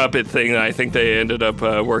 Muppet thing that I think they ended up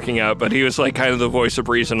working out, but he was, like, kind of the voice of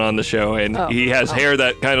reason on the show, and Oh. he has hair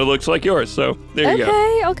that kind of looks like yours, so there you go.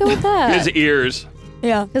 Okay, I'll go with that. His ears.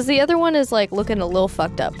 Yeah. Because the other one is like looking a little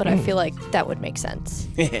fucked up, but I feel like that would make sense.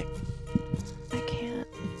 I can't.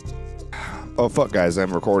 Oh fuck, guys!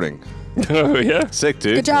 I'm recording. Oh, yeah. Sick,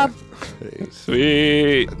 dude. Good job.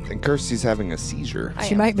 Sweet. And Kirsty's having a seizure.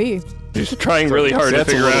 She might be. He's trying really hard to That's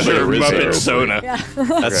a figure out little her bit of Rizzo. Muppet Sona. Yeah.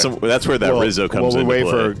 That's where that Well, Rizzo comes while into we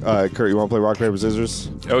wait play. for Kurt, you want to play rock paper scissors?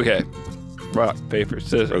 Okay. Rock, paper,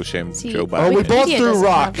 scissors. Rosham See, Joe Oh, Biden. we both Wikipedia threw doesn't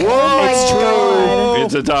rock. have Whoa, that. it's true.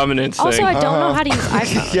 It's a dominance Also, thing. I don't know how to use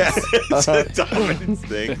iPhone. Yeah, it's a dominance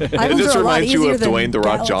thing. It Items just are a lot reminds you easier of than Dwayne the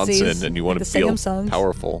Rock galaxies, Johnson, and you want the to feel Samsungs.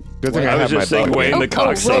 powerful. Good thing I was have just my saying butt. Wayne the Oh,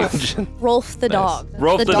 Cocksage. Rolf the dog.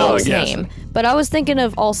 Rolf the dog, dog's yes. name. But I was thinking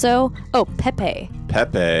of also, Pepe,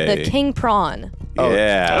 Pepe. the king prawn.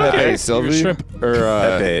 Yeah. Pepe Sylvie shrimp. or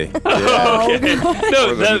Pepe. Yeah. Okay.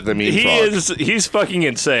 No, Or the mean frog. he's fucking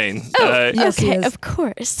insane. Yes, he Okay, is. of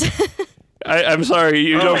course. I'm sorry,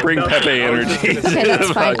 you don't bring Pepe energy. Okay, that's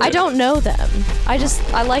fine. I don't know them. I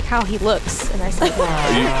like how he looks, and I said, You're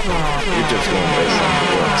just going based on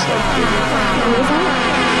the looks.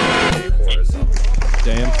 Like, who is that?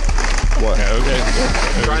 Damn. What?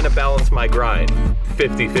 Okay. Trying to balance my grind.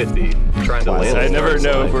 50-50. Trying to land. I never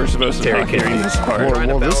know if we're supposed to Terry talk during this part. Well, Trying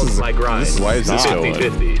to this balance is- my grind. this is- Why is this not. going?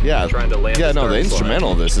 50-50. Yeah. Trying to land Yeah, the no, the start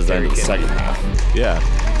instrumental of this is in the second half. Yeah.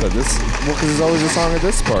 But this, well, because there's always a song at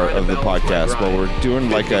this part of the podcast where we're doing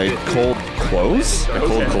like a cold close. A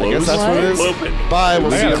cold I guess close. that's what it is. Clopin'. Bye.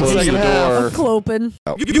 We'll see you in the close second the half. Clopin.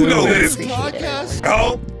 You know this.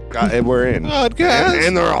 Oh, And we're in. Podcast.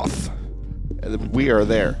 And they're off. We are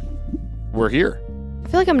there. We're here. I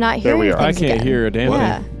feel like I'm not There hearing we are. things I can't again. hear a damn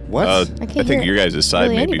Yeah. thing. What? I can't think hear your guys' side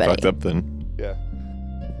really may be anybody. fucked up then. yeah.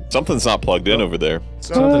 Something's not plugged in over there.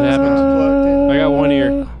 Something happened. I got one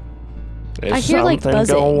ear. There's I hear, like, something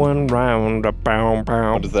buzzing. going round a pound What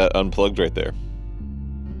pound. is that unplugged right there?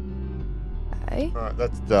 Okay.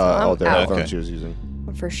 That's the I'm their out. headphones Okay. she was using.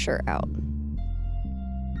 I'm for sure out.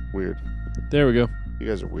 Weird. There we go. You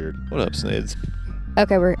guys are weird. What up, Snades?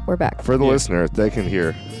 Okay, we're back. For the Yeah. listener, they can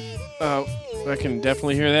hear. Oh, I can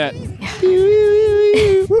definitely hear that.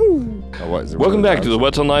 Oh, what, is it Welcome really back to the loud?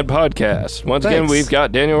 What's Online podcast. Once again, Thanks. we've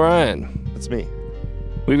got Daniel Ryan. That's me.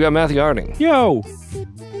 We've got Matthew Harding. Yo.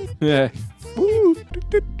 Yeah.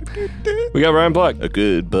 We got Ryan Pluck. A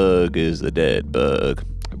good bug is a dead bug.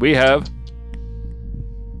 We have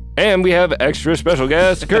extra special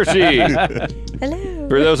guest, Kirsty. Hello.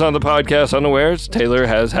 For those on the podcast unawares, Taylor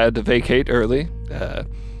has had to vacate early.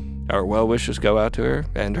 Our well wishes go out to her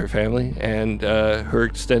and her family and her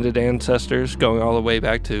extended ancestors, going all the way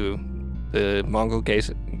back to the Mongol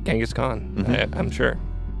Genghis Khan, Mhm. I'm sure.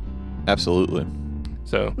 Absolutely.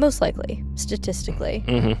 So, Most likely, statistically.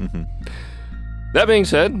 that being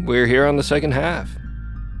said, we're here on the second half,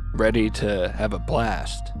 ready to have a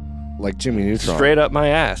blast. Like Jimmy Neutron. Straight up my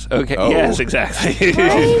ass. Okay, Oh. yes, exactly.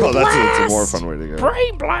 Oh, that's a more fun way to go.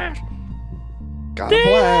 Brain blast. Got a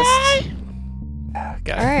blast.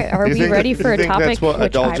 God. All right, are You we think ready for a think topic? That's what which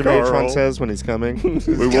adult I Jimmy wrote? Neutron says when he's coming.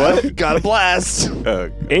 We what? Got a blast.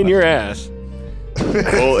 In your ass.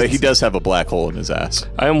 Well, he does have a black hole in his ass.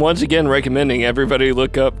 I am once again recommending everybody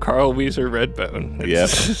look up Carl Weezer Redbone. Yeah,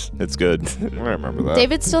 It's- it's good. I remember that.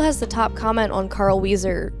 David still has the top comment on Carl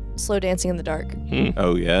Weezer Slow Dancing in the Dark.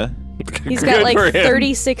 Oh, yeah? He's Good got like for him.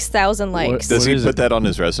 36,000 likes. Does he is put it? that on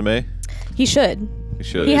his resume? He should. He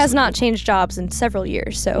should. He has not changed jobs in several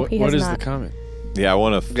years, so he has What is not. the comment? Yeah, I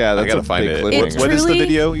want to. Yeah, I that's gotta a find big it. clip. It's What is the truly-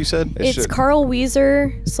 video you said? It It's should- Carl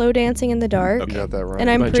Weezer Slow Dancing in the Dark. You got that right. And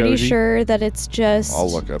I'm By pretty Joji? sure that it's just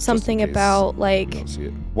I'll look up just something in case about you like, don't see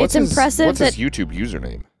it. What's it's his- impressive What's his that- YouTube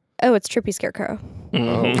username? oh, it's Trippy Scarecrow.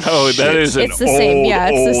 Mhm. Oh, that shit. is an It's the same. old, Yeah,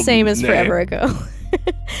 it's the old same as name. forever ago.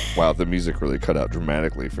 Wow, the music really cut out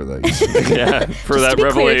dramatically for that. Yeah, for Just that to be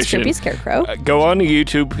clear, it's revelation. Trippy Scarecrow. Go on to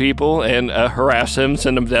YouTube, people, and harass him,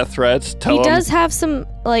 send him death threats. Tell He him, does have some,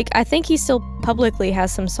 like, I think he still publicly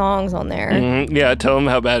has some songs on there. Yeah, tell him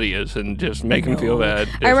how bad he is, and just make him feel bad.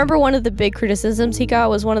 I remember one of the big criticisms he got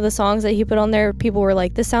was one of the songs that he put on there. People were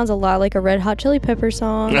like, this sounds a lot like a Red Hot Chili Pepper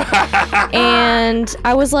song. And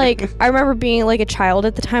I was like, I remember being like a child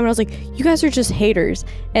at the time, and I was like, you guys are just haters.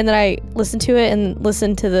 And then I listened to it and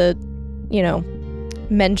listened to the,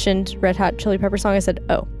 mentioned Red Hot Chili Pepper song. I said,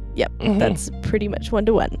 oh, yep, that's pretty much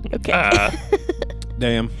 1-to-1. Okay.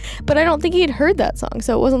 Damn. But I don't think he had heard that song,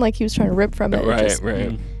 so it wasn't like he was trying to rip from it. It Right, just-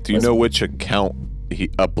 right. Do you know which account he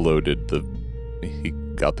uploaded he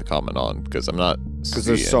got the comment on? Because I'm not. Because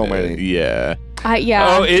there's seeing so it. many. Yeah.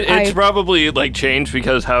 Oh, it's probably like changed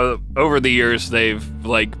because how over the years they've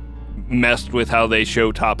like messed with how they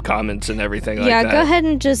show top comments and everything like yeah, that. go ahead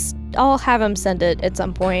and just, I'll have him send it at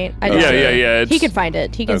some point. I just- Yeah. He can find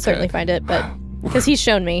it. He can Okay. certainly find it, but because he's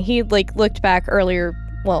shown me. He like looked back earlier,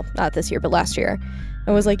 well, not this year, but last year,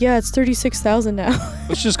 and was like, yeah, it's 36,000 now.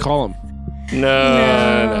 Let's just call him.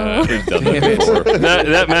 No. He's done that before.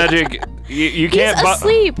 that magic, you can't. He's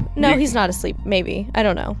asleep. No, you- he's not asleep. Maybe. I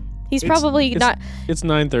don't know. He's It's- probably it's- not. It's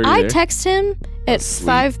 9:30. I there. text him at Asleep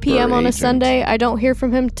 5 p.m. or on a agent. Sunday. I don't hear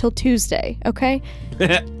from him till Tuesday. Okay. Do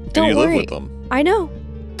Don't you worry. live with them? I know.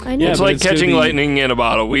 I know. Yeah, It's but like it's gonna catching be- lightning in a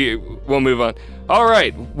bottle. We'll move on. All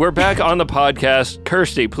right, we're back on the podcast.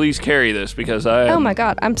 Kirsty, please carry this because I. Oh my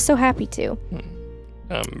God, I'm so happy to.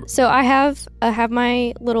 So I have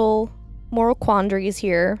my little moral quandaries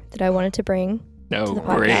here that I wanted to bring. No, to the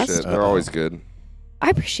great. podcast. Shit, they're always good. I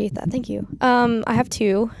appreciate that. Thank you. I have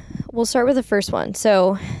two. We'll start with the first one.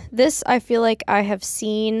 So this, I feel like I have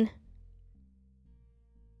seen.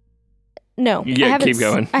 No, Yeah, I haven't keep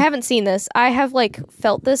going. I haven't seen this. I have like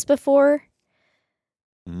felt this before.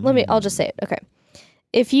 I'll just say it. Okay.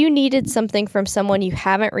 If you needed something from someone you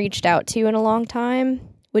haven't reached out to in a long time,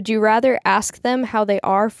 would you rather ask them how they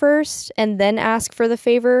are first and then ask for the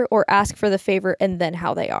favor, or ask for the favor and then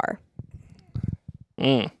how they are?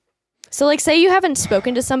 So, like, say you haven't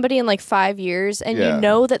spoken to somebody in like 5 years and Yeah. you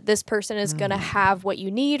know that this person is going to have what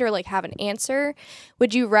you need or like have an answer.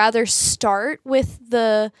 Would you rather start with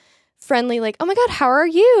the friendly, like, oh my God, how are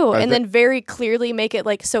you? And then very clearly make it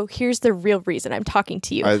like, so here's the real reason I'm talking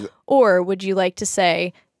to you. Or would you like to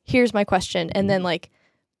say, here's my question, and then like,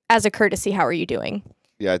 as a courtesy, how are you doing?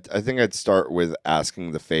 Yeah, I think I'd start with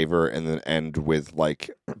asking the favor and then end with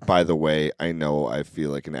like, by the way, I know I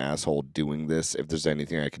feel like an asshole doing this. If there's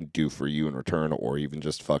anything I can do for you in return, or even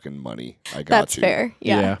just fucking money, I got That's you. fair.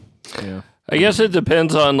 Yeah. I guess it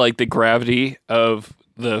depends on like the gravity of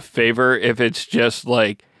the favor. If it's just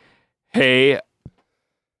like, hey,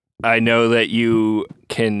 I know that you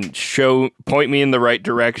can point me in the right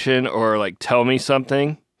direction or like tell me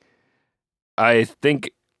something, I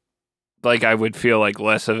think like I would feel like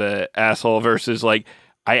less of an asshole versus like,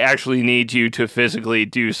 I actually need you to physically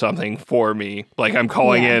do something for me. Like I'm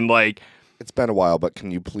calling in like, it's been a while, but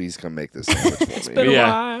can you please come make this sandwich for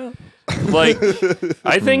me? Like,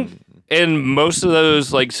 I think in most of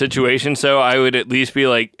those like situations, so I would at least be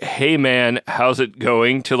like, hey man, how's it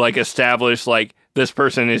going, to like establish like this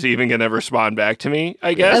person is even going to respond back to me,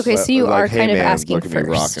 I guess. Okay, so you Like, are hey, kind of man, asking look at me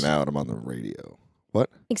first. rocking out. I'm on the radio. What?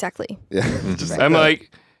 Exactly. Yeah. Just I'm that.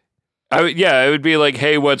 like, I would be like,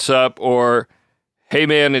 hey, what's up? Or, hey,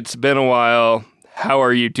 man, it's been a while. How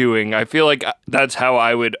are you doing? I feel like that's how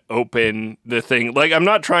I would open the thing. Like, I'm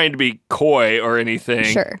not trying to be coy or anything.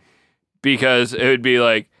 Sure. Because it would be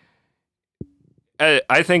like,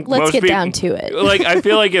 I think Let's most get people, down to it. Like, I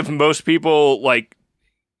feel like if most people, like,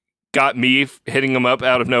 got me hitting them up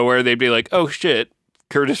out of nowhere, they'd be like, oh, shit.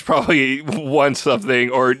 Curtis probably wants something,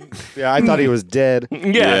 or yeah, I thought he was dead.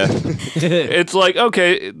 yeah. It's like,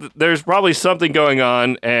 okay, there's probably something going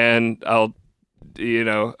on, and I'll,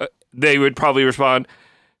 they would probably respond,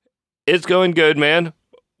 it's going good, man.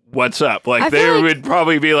 What's up? Like, they would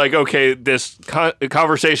probably be like, okay, this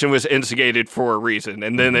conversation was instigated for a reason.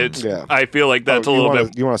 And then it's, I feel like that's a little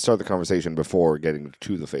bit. You want to start the conversation before getting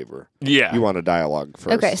to the favor. Yeah. You want a dialogue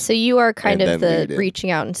first. Okay, so you are kind of the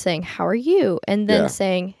reaching out and saying, how are you? And then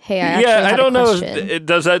saying, hey, I actually had I don't a know. question.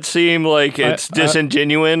 Does that seem like it's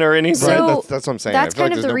disingenuine or anything? So right, that's what I'm saying. That's I feel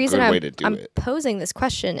kind like of the there's no reason good way to I'm do it. posing this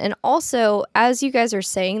question. And also, as you guys are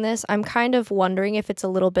saying this, I'm kind of wondering if it's a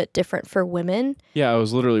little bit different for women. Yeah, I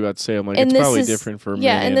was literally about to say, I'm like, And it's this probably is- different for men.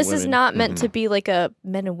 Yeah, and this women. is not meant to be like a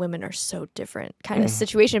men and women are so different kind of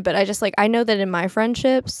situation. But I just I know that in my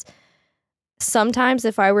friendships, sometimes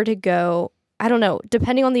if I were to go, I don't know,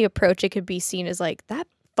 depending on the approach, it could be seen as like that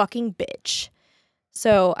fucking bitch.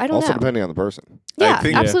 So I don't Also know. depending on the person. Yeah, I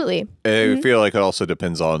think- absolutely. I feel like it also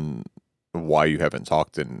depends on why you haven't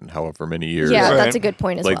talked in however many years. Yeah, Right. that's a good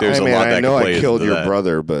point as Like, well. there's I a mean, lot that I know can play I killed into your that.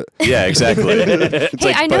 brother, but Yeah, exactly. It's Hey,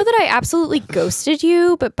 like, I know but- that I absolutely ghosted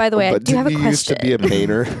you, but by the way, I but do have a you question. used to be a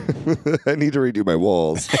painter. I need to redo my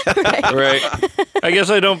walls. Right. I guess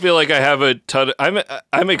I don't feel like I have a ton.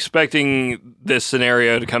 I'm expecting this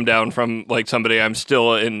scenario to come down from like somebody I'm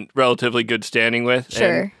still in relatively good standing with.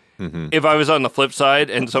 Sure. And if I was on the flip side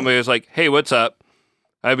and somebody was like, "Hey, what's up?"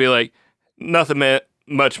 I'd be like, "Nothing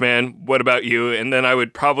much, man. What about you?" And then I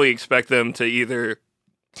would probably expect them to either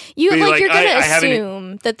You be like like, you're gonna I haven't-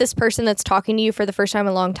 assume that this person that's talking to you for the first time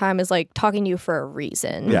in a long time is like talking to you for a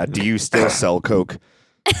reason. Yeah. Do you still sell coke?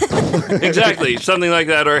 exactly something like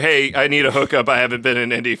that, or "Hey, I need a hookup. I haven't been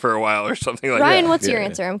in Indy for a while," or something like Ryan, that. what's your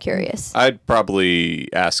answer? I'm curious. I'd probably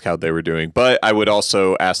ask how they were doing, but I would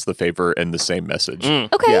also ask the favor in the same message.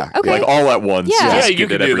 Okay, Yeah. okay. Like all at once. Yeah. Just Yeah, you get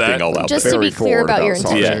could do everything that. all out Just there. to be Very clear forward about your about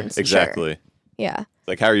talking. Yeah, intentions. Sure. exactly. Yeah.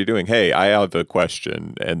 Like, how are you doing? Hey, I have a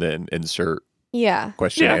question, and then insert Yeah.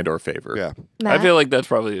 question Yeah. and or favor. Yeah. I Matt? feel like that's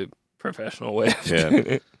probably a professional way. Of Yeah. doing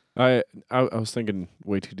it. I was thinking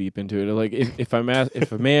way too deep into it. Like if a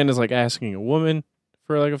man is like asking a woman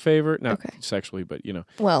for like a favor, not Okay. sexually, but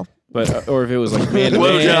Well, but or if it was like man to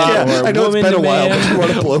Blowjob. man, Yeah, or I know it's woman been to a while, man. but you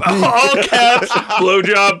want to blow me. All caps,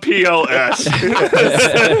 blowjob, PLS.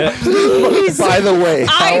 By the way,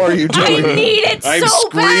 how are you doing? I need it I'm so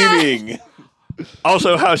screaming.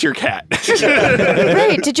 Also, how's your cat? bad.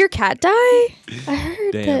 Right. Did your cat die? I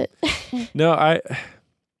heard Damn. that. No,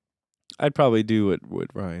 I'd probably do what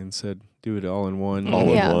Ryan said. Do it all in one. All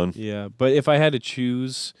Yeah. in one. Yeah, but if I had to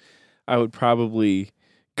choose, I would probably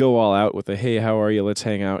go all out with a hey, how are you? Let's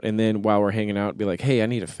hang out, and then while we're hanging out, be like, hey, I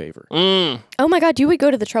need a favor. Oh my God, you would go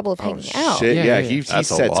to the trouble of hanging out. Shit, Yeah, yeah, yeah. he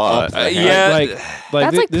That's a sets lot. up. the Yeah. hang. Like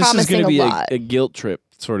That's like this is promising gonna a be lot. a guilt trip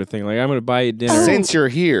sort of thing. Like I'm gonna buy you dinner. Since you're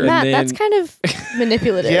here. Matt, And that's then- kind of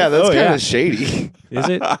manipulative. Yeah, that's Oh, kind yeah. of shady. Is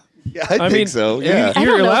it? Yeah, I think mean, so. you- Yeah. I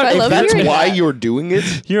You're don't know if allowed- I if love That's hearing why that. you're doing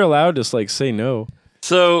it. You're allowed to like say no.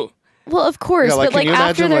 So, Well, of course, Yeah, like, but like can you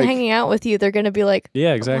after imagine, they're like- hanging out with you, they're gonna be like,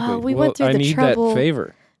 Yeah, exactly. Well, we went through I the need trouble. that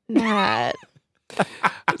favor. Matt.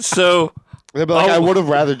 So They'd be like, I Oh. would have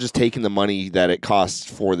rather just taken the money that it costs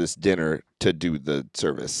for this dinner to do the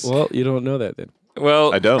service. Well, you don't know that then.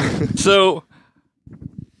 well, I don't. so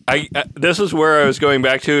I this is where I was going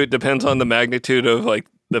back to. It depends on the magnitude of like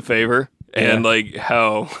the favor and like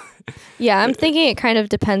how Yeah, I'm thinking it kind of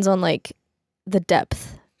depends on like the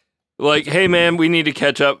depth. like, hey man, we need to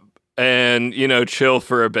catch up and chill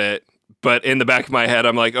for a bit. But in the back of my head,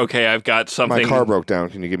 I'm like, okay, I've got something. My car broke down.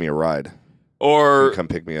 Can you give me a ride? Can Or you come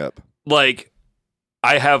pick me up? like,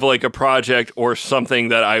 I have like a project or something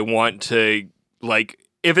that I want to like.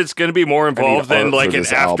 If it's going to be more involved than art like for an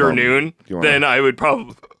this album. afternoon, You wanna- then I would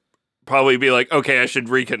probably be like, okay, I should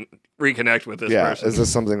reconnect with this Yeah, person. is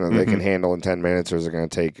this something that they can handle in 10 minutes, or is it going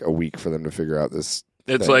to take a week for them to figure out this?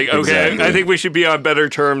 It's thing? like, okay, Exactly. I think we should be on better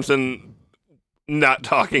terms than not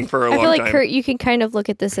talking for a I long feel like time. Kurt, you can kind of look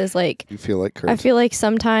at this as like, You feel like Kurt? I feel like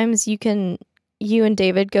sometimes you and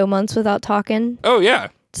David go months without talking. Oh yeah,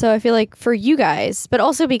 So I feel like for you guys, but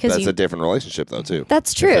also because That's a different relationship, though, too.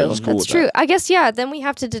 That's If true. they're just cool That's with true. that. I guess, yeah, then we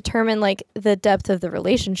have to determine like the depth of the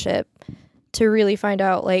relationship to really find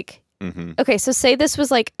out like, Mm-hmm. okay, so say this was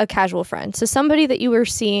like a casual friend. So somebody that you were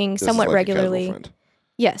seeing This is somewhat like a casual regularly. friend.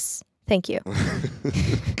 Yes. Thank you.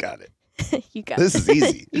 Got it. You got This it. is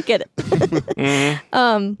easy. You get it.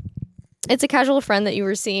 Mhm. It's a casual friend that you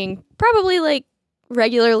were seeing probably like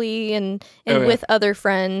regularly and Oh, yeah. with other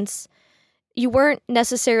friends. You weren't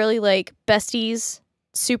necessarily like besties,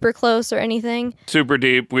 super close or anything. super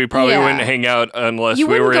deep. We probably Yeah. wouldn't hang out unless You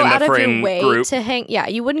we wouldn't were go in out the of your friend way group. to hang. Yeah,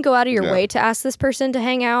 you wouldn't go out of your Yeah. way to ask this person to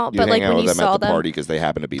hang out. You but like hang out when with you them saw at the them, party because they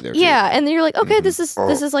happen to be there. yeah, and then you're like, okay, Mhm. this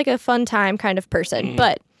is like a fun time kind of person. Mhm.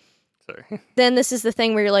 But Sorry. then this is the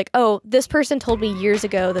thing where you're like, oh, this person told me years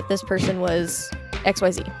ago that this person was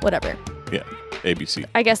XYZ, whatever. Yeah. ABC.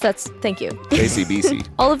 I guess that's thank you. too. ACBC.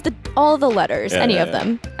 all of the letters, Yeah, any yeah, of yeah.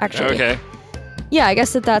 them actually. Okay. Yeah, I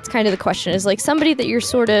guess that's kind of the question is like somebody that you're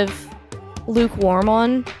sort of lukewarm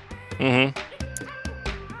on. Mm-hmm.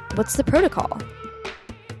 What's the protocol?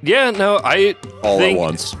 Yeah. No. I All think. at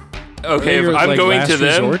once. Okay. If Your, I'm like, going last to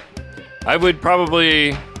them, resort? I would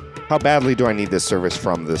probably. How badly do I need this service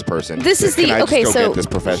from this person? This is Can the I just okay. go So get this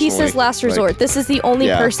professionally? he says last Like, resort. This is the only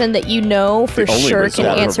Yeah. person that you know for The only sure person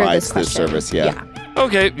can that answer provides this this question. service, yeah.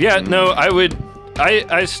 Okay. Yeah. No. I would.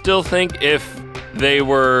 I still think if they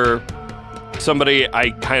were somebody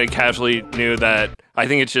I kind of casually knew, that I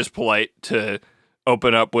think it's just polite to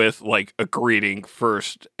open up with like a greeting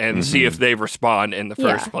first and see if they respond in the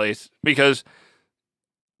first Yeah. place, because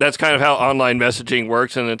that's kind of how online messaging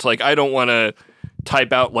works. And it's like, I don't want to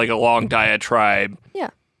type out like a long diatribe.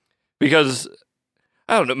 Yeah. Because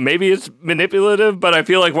I don't know, maybe it's manipulative, but I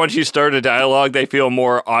feel like once you start a dialogue, they feel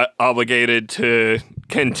more obligated to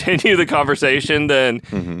continue the conversation than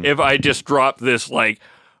if I just drop this like,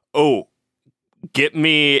 oh, get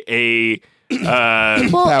me a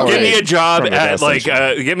Well, get me okay. a job From the at gas like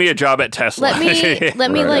station. get me a job at Tesla. Let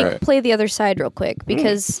me Right, like right. play the other side real quick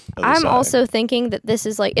because Other I'm side. also thinking that this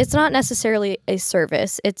is like it's not necessarily a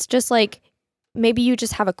service. It's just like maybe you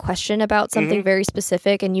just have a question about something very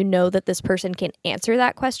specific and you know that this person can answer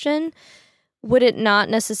that question. Would it not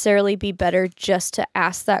necessarily be better just to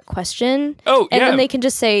ask that question? Oh, And yeah. then they can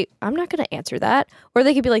just say, I'm not going to answer that. Or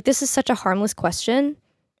they could be like, this is such a harmless question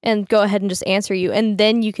and go ahead and just answer you. And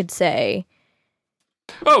then you could say,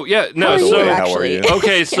 Oh, yeah. how No, are you so how are actually? you?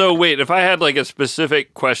 okay, so wait, if I had like a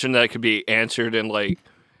specific question that could be answered in like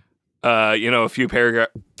a few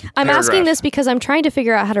paragraphs. I'm asking this because I'm trying to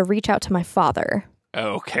figure out how to reach out to my father.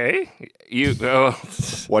 Okay.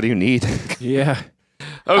 What do you need? Yeah.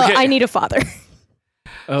 Okay. I need a father.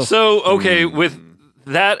 Oh. So, okay, with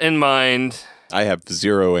that in mind, I have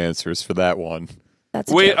 0 answers for that one.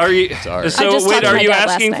 That's a wait, joke. are you Sorry. I so just wait, talked to are my you dad last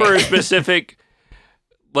asking for a night. specific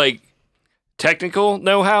like technical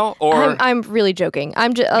know-how or I'm really joking.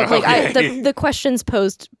 I'm just like Okay. the questions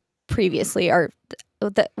posed previously are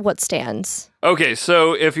what stands. Okay,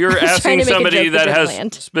 so if you're I was trying asking to make a somebody joke that that didn't has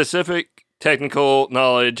land. specific technical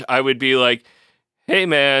knowledge, I would be like, "Hey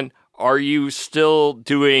man, are you still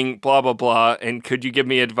doing blah blah blah and could you give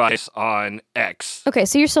me advice on X?" Okay,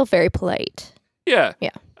 so you're still very polite. Yeah. Yeah.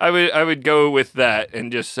 I would go with that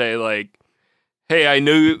and just say like, "Hey, I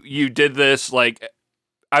knew you did this." Like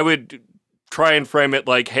I would try and frame it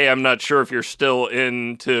like, "Hey, I'm not sure if you're still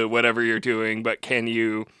into whatever you're doing, but can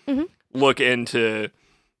you Mhm. look into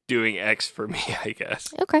doing X for me?" I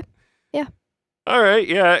guess. Okay. All right,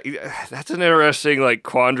 yeah, that's an interesting like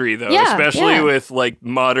quandary though, Yeah, especially yeah. with like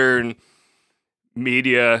modern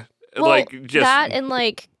media, Well, like just that and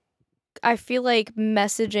like I feel like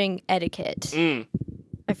messaging etiquette.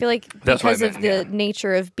 I feel like That's what I because of meant, the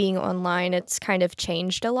nature of being online, it's kind of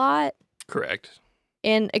changed a lot. Correct.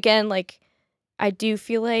 And again, like, I do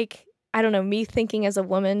feel like, I don't know, me thinking as a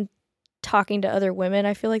woman, talking to other women,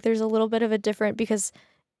 I feel like there's a little bit of a different, because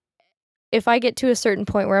if I get to a certain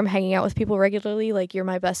point where I'm hanging out with people regularly, like, you're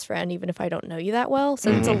my best friend, even if I don't know you that well.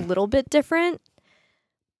 So it's a little bit different.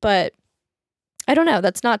 But I don't know.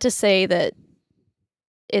 That's not to say that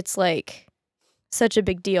it's like such a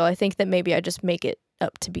big deal. I think that maybe I just make it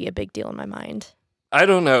up to be a big deal in my mind. I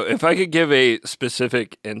don't know. If I could give a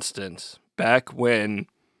specific instance, back when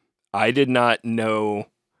I did not know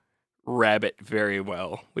Rabbit very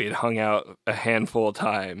well, we had hung out a handful of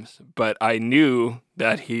times, but I knew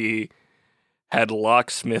that he had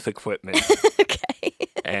locksmith equipment. Okay.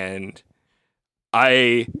 And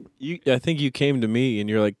I think you came to me and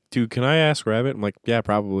you're like, dude, can I ask Rabbit? I'm like, yeah,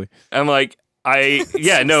 probably. I'm like, I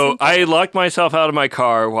locked myself out of my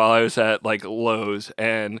car while I was at like Lowe's,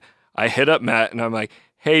 and I hit up Matt and I'm like,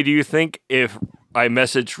 hey, do you think if I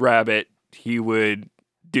messaged Rabbit, he would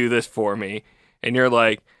do this for me? And you're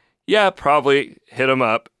like, yeah, probably, hit him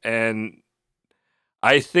up. And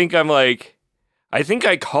I think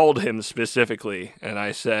I called him specifically and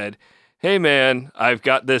I said, hey man, I've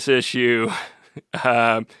got this issue.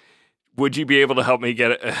 Would you be able to help me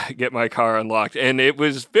get my car unlocked? And it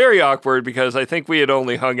was very awkward because I think we had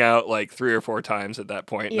only hung out like 3 or 4 times at that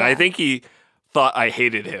point. Yeah. And I think he thought I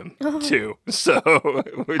hated him too. So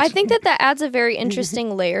I think that adds a very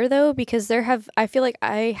interesting layer though, because I feel like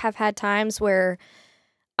I have had times where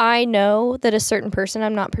I know that a certain person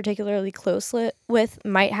I'm not particularly close with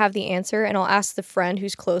might have the answer, and I'll ask the friend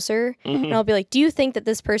who's closer, and I'll be like, do you think that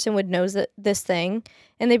this person would know this thing?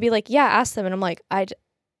 And they'd be like, yeah, ask them. And I'm like, I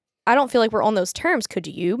don't feel like we're on those terms. Could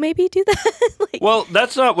you maybe do that? Like, well,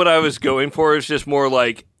 that's not what I was going for. It's just more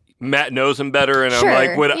like Matt knows him better, and Sure,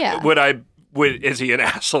 I'm like, is he an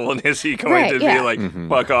asshole, and is he going to be like,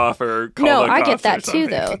 fuck off or call the cops? I get that or something? too,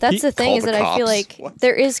 though. That's the thing, Call is the that I feel cops? like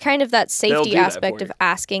there is kind of that They'll safety do that aspect for of you.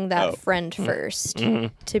 asking that friend first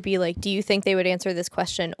to be like, do you think they would answer this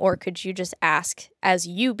question, or could you just ask as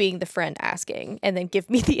you being the friend asking and then give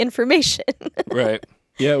me the information? Right.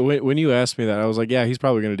 Yeah, when you asked me that, I was like, yeah, he's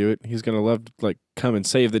probably going to do it. He's going to love to like come and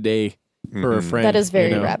save the day for a friend. That is very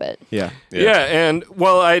you know? Rabbit. Yeah. Yeah, and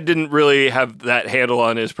well, I didn't really have that handle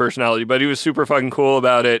on his personality, but he was super fucking cool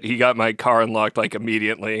about it. He got my car unlocked like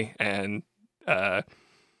immediately, and I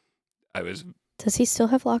was. Does he still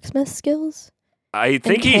have locksmith skills? I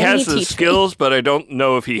think he can has he the teach me? skills, but I don't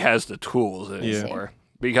know if he has the tools anymore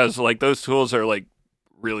because like those tools are like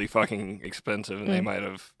really fucking expensive, and they might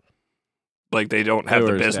have like they don't have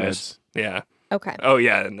the were his business. Yeah. Okay. Oh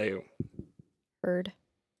yeah, and they. Heard.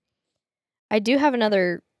 I do have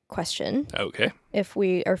another question. Okay. If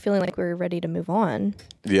we are feeling like we're ready to move on.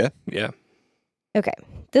 Yeah. Yeah. Okay.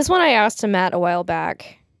 This one I asked to Matt a while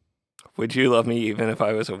back. Would you love me even if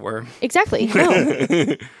I was a worm? Exactly.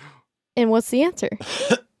 No. And what's the answer?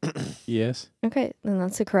 Yes. Okay, then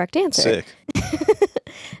that's the correct answer. Sick.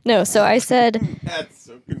 No, so I said, That's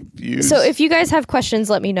so confused. so if you guys have questions,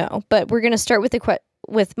 let me know. But we're going to start with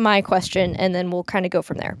with my question, and then we'll kind of go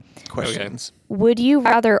from there. questions. Would you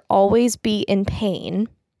rather always be in pain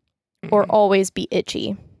or always be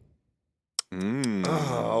itchy?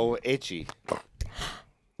 Oh, itchy.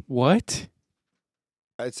 What?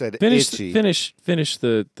 I said Finish itchy. finish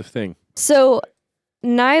the thing. So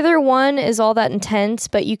neither one is all that intense,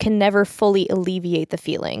 but you can never fully alleviate the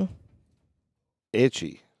feeling.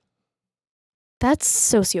 Itchy. That's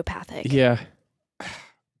sociopathic. Yeah.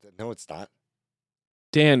 No, it's not.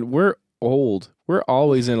 Dan, we're old. We're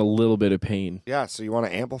always in a little bit of pain. Yeah, so you want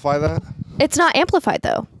to amplify that? It's not amplified,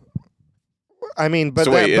 though. I mean, but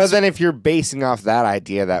So wait, but it's- then if you're basing off that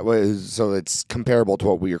idea that was so it's comparable to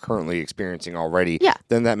what we are currently experiencing already, Yeah.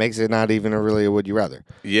 then that makes it not even really a would you rather.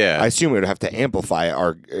 Yeah. I assume it would have to amplify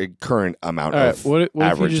our current amount All right, of what if you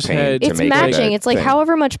average just pain had- to It's make matching. it a It's like thing.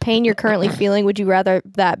 however much pain you're currently feeling, would you rather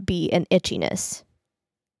that be an itchiness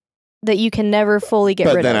that you can never fully get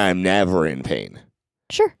But rid then of? I'm never in pain.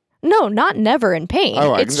 Sure. No, not never in pain.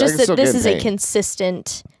 Oh, I It's can just still that this get in is a pain.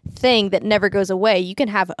 consistent thing that never goes away. You can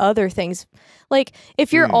have other things. Like,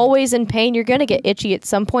 if you're always in pain, you're going to get itchy at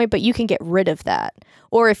some point, but you can get rid of that.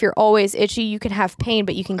 Or if you're always itchy, you can have pain,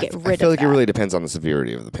 but you can get rid of that. I feel like it really depends on the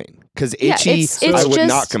severity of the pain. Because Yeah, itchy, it's I would just-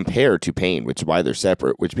 not compare to pain, which is why they're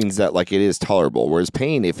separate, which means that like it is tolerable. Whereas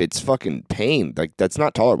pain, if it's fucking pain, like that's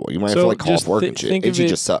not tolerable. You might have to like call off work and shit. Itchy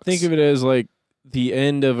just sucks. Think of it as like the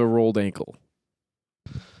end of a rolled ankle.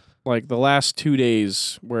 Like the last 2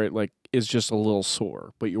 days where it like is just a little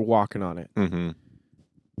sore, but you're walking on it. Mm-hmm.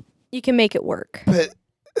 You can make it work. But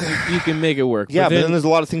you can make it work. Yeah, but then then there's a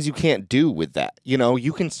lot of things you can't do with that. You know,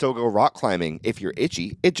 you can still go rock climbing if you're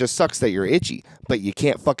itchy. It just sucks that you're itchy, but you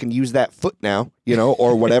can't fucking use that foot now, you know,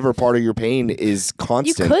 or whatever part of your pain is You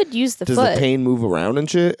constant. could use the Does foot. the pain move around and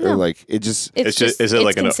shit? Or No. like it just It's just is it it's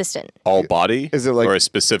like consistent. all body? Is it like- or a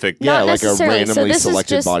specific? yeah, Not like a necessarily. So randomly this is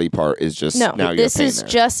selected just- body part is just No, now you're this pain is there.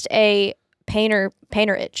 just a painter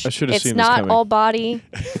itch. I should have It's seen this not coming. all body.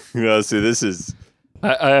 No, see, this is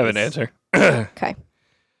I have an answer. Okay.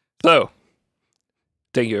 So,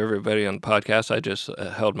 thank you everybody on the podcast. I just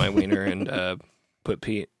held my wiener and put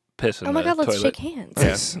piss in Oh my the God, let's toilet. shake hands. Yeah,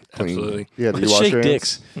 Nice. Clean. absolutely. Yeah, do you Let's wash shake your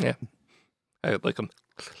hands? dicks. I lick them.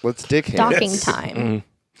 Let's dick hands. Docking time.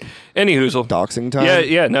 Mm. Any hoozle. Doxing time?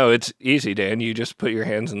 Yeah, no, it's easy, Dan. You just put your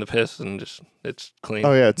hands in the piss and just it's clean.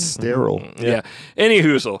 Oh yeah, it's sterile. Yeah. Any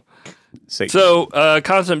hoozle. Satan. So,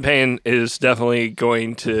 constant pain is definitely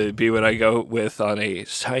going to be what I go with on a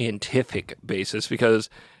scientific basis because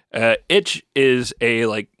itch is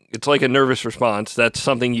it's like a nervous response. That's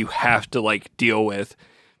something you have to like deal with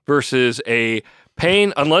versus a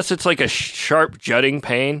pain, unless it's like a sharp jutting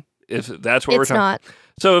pain. If that's what we're It's talking. not.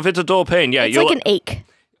 So if it's a dull pain, yeah, It's like an ache.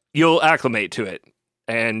 you'll acclimate to it,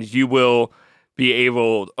 and you will be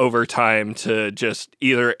able over time to just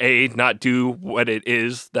either not do what it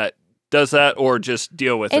is that does that, or just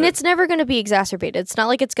deal with And it. it's never going to be exacerbated. It's not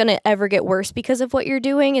like it's going to ever get worse because of what you're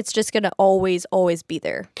doing. It's just going to always be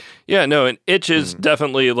there. Yeah, no, an itch is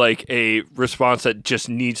definitely like a response that just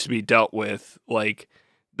needs to be dealt with. Like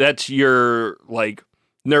that's your like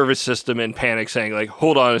nervous system in panic saying like,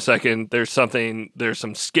 hold on a second, there's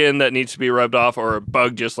some skin that needs to be rubbed off, or a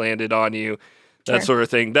bug just landed on you, that Sure. sort of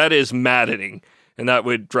thing. That is maddening, and that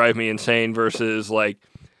would drive me insane versus like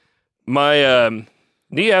my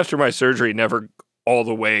knee after my surgery never all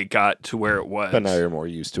the way got to where it was. But now you're more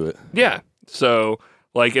used to it. Yeah. So,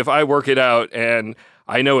 like, if I work it out and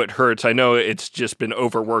I know it hurts, I know it's just been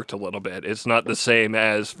overworked a little bit. It's not the same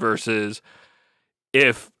as versus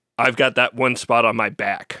if I've got that one spot on my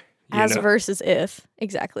back. As versus if.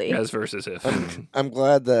 Exactly. As versus if. I'm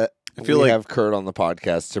glad that I feel we like- have Kurt on the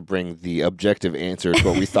podcast to bring the objective answer to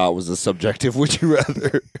what we thought was a subjective would you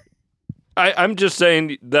rather. I'm just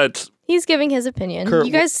saying that's. He's giving his opinion. Kurt,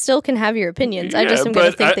 you guys still can have your opinions. I Yeah, just am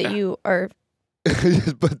going to but think that you are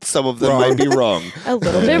But some of them might be wrong. a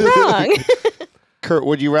little bit wrong. Kurt,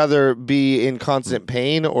 would you rather be in constant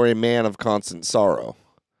pain or a man of constant sorrow?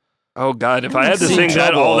 Oh, God. If I had to See sing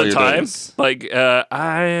that trouble all all the your time, days. like,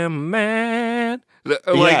 I am mad. Like,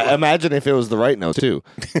 yeah, imagine if it was the right note too.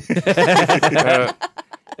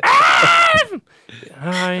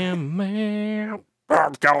 I am mad.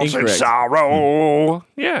 I'm causing Incorrect. sorrow.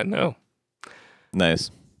 Yeah, no. nice.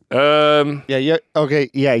 Yeah. Okay.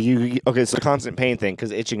 So constant pain thing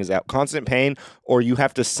because itching is out. Constant pain, or you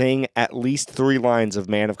have to sing at least 3 lines of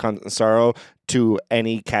 "Man of Constant Sorrow" to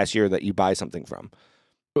any cashier that you buy something from.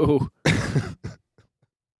 Oh,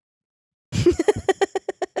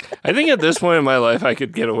 I think at this point in my life, I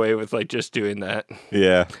could get away with like just doing that.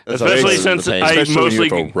 Yeah, That's Especially amazing. since The pain. I especially when mostly.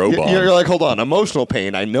 you have a robot. You're like, hold on, emotional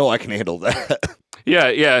pain. I know I can handle that.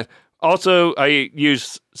 Yeah. Also, I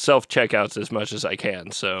use self checkouts as much as I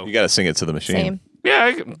can. So You got to sing it to the machine, Same. yeah,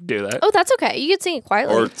 I can do that. Oh, that's okay. You can sing it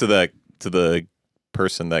quietly. or to the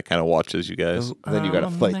person that kind of watches you guys. Then you got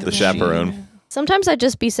to fight The chaperone. Sometimes I'd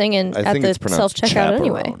just be singing I at think the it's pronounced self-checkout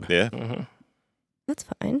anyway. chaperone. Yeah, Mhm. That's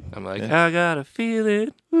fine. I'm like, I gotta feel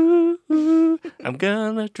it. Ooh, ooh. I'm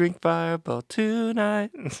gonna drink Fireball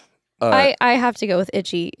tonight. I have to go with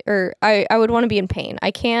itchy, or I would want to be in pain.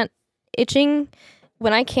 I can't itching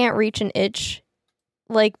when I can't reach an itch.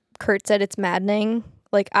 Like Kurt said, it's maddening.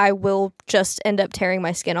 Like I will just end up tearing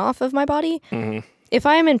my skin off of my body. Mhm. If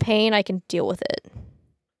I am in pain, I can deal with it.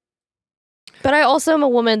 But I also am a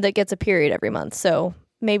woman that gets a period every month, so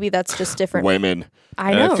maybe that's just different. Women.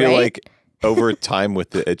 I and know, I feel right? like over time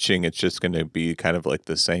with the itching, it's just going to be kind of like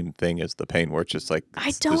the same thing as the pain, where it's just like I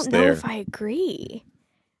it's don't just know there. if I agree.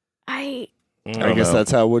 I I I don't guess know.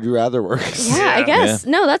 that's how would you rather works. yeah, I Yeah. guess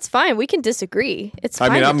no, that's fine. We can disagree. It's I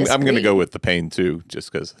fine. mean, to I'm going to disagree. go with the pain too,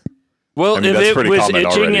 just because. Well, I mean, if that's it pretty was common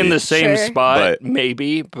itching already. in the same Sure. spot, But-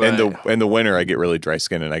 maybe. But In the winter, I get really dry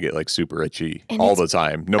skin and I get like super itchy And all it's- the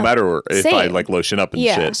time, no matter if I same. like lotion up and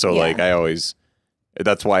Yeah, shit. So yeah. like I always,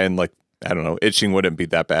 that's why in like I don't know, itching wouldn't be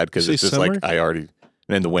that bad because Say it's just summer? like I already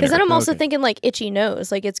and in the winter Because then I'm also Okay. thinking like itchy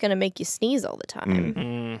nose, like it's gonna make you sneeze all the time.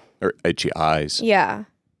 Mm. or itchy eyes. Yeah,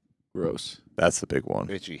 gross. That's the big one.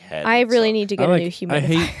 Itchy head. I really so. need to get a new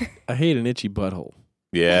humidifier. I hate an itchy butthole.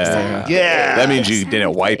 Yeah. Yeah. That means you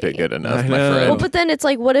didn't wipe it good enough, I my know. friend. Well, but then it's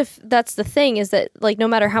like, what if that's the thing? Is that like no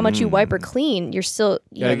matter how much you wipe or clean, you're still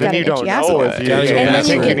you Yeah, got then an you don't itchy ass. know and if you Gotta go then back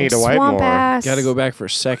you for get it. need to wipe swamp more. ass. Got to go back for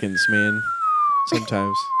seconds, man.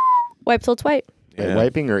 Sometimes. Wipe till it's white. Yeah.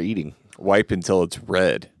 Wiping or eating? Wipe until it's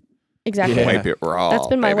red. Exactly. Yeah. Wipe it raw. That's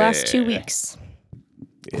been my baby. last 2 weeks.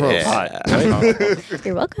 Yeah.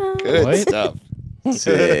 You're welcome. What? Stuff.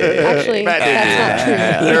 Sick. Actually, that's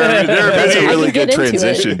not true. That's a I really can good get into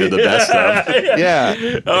transition to the best of. Yeah.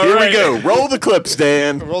 Here we go. Roll the clips,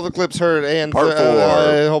 Dan. Roll the clips heard and Part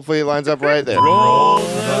 4. hopefully it lines up right there. Roll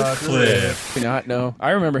the clip. Not no.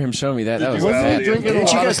 I remember him showing me that. That was Wasn't bad. he drinking a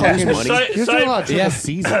Didn't you lot guys of have fucking money? He was doing a lot of Yeah. triple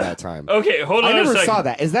C's at that time. Okay, hold on I a never second. saw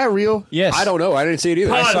that. Is that real? Yes. I don't know. I didn't see it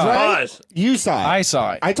either. Pause, Right? pause. You saw it. I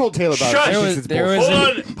saw it. I told Taylor about Shut. it. She There thinks was- it's there bullshit. was-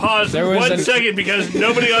 Hold on, pause there was 1 an- second because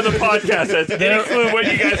nobody on the podcast has any clue what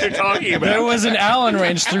you guys are talking about. There was an Allen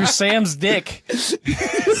wrench through Sam's dick.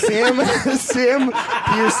 Sam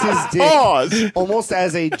pierced his dick Pause. almost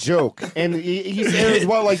as a joke, and he said it was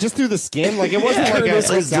what, like just through the skin, like it wasn't like a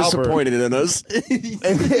Ernest is Prince Albert. disappointed in us.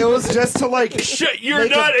 And it was just to like Shit, you're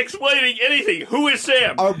make not a- explaining anything. Who is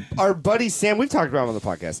Sam? our buddy Sam. We've talked about him on the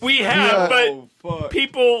podcast. We have, Yeah. but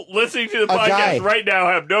people listening to the A guy. podcast right now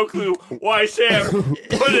have no clue why Sam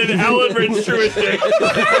put an Allen wrench through his dick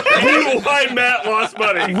and why Matt lost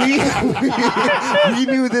money. we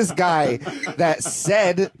knew this guy that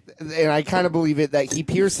said, and I kind of believe it, that he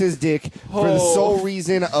pierced his dick for the sole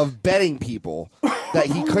reason of betting people that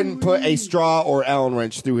he couldn't put a straw or Allen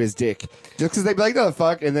wrench through his dick, just because they'd be like, "No, the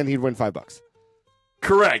fuck," and then he'd win $5.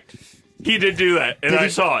 Correct. He did do that, and I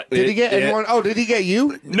saw it. Did he get anyone? Oh, did he get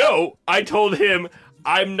you? No, I told him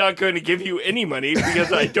I'm not going to give you any money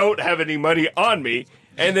because I don't have any money on me.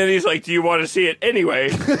 And then he's like, "Do you want to see it anyway?"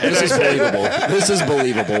 And This is believable. This is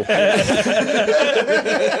believable.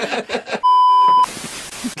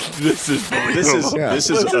 This is This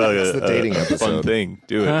is It's the dating fun episode. thing.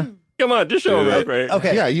 Do it. come on, just show him real quick.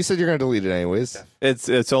 Okay. Yeah, you said you're going to delete it anyways.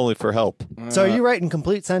 It's only for help. So are you writing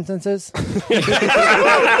complete sentences? Like,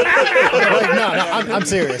 no, I'm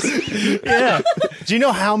serious. Yeah. Do you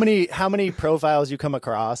know how many profiles you come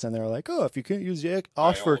across and they're like, oh, if you can't use the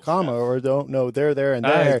Oxford comma or don't know there and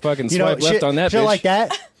I there, fucking you know, swipe left shit, on that shit bitch. like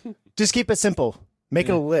that. Just keep it simple. Make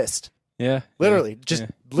it a list. Yeah. Literally, just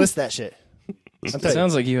list that shit. I'm telling you.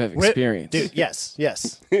 Sounds like you have experience. Dude, yes.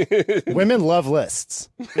 Women love lists.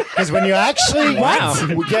 Because when you actually... Wow.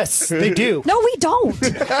 Yes, they do. No, we don't.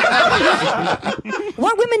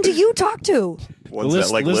 What women do you talk to? Ones List,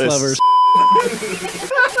 that like list lists.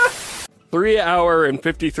 lovers. 3 hour and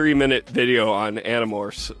 53-minute video on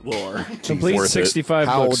Animorphs lore. Complete Worth it. 65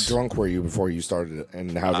 How books. drunk were you before you started it,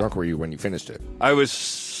 and how drunk were you when you finished it? I was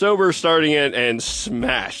sober starting it and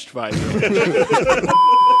smashed by the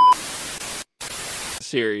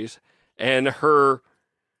series. And her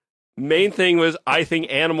main thing was, I think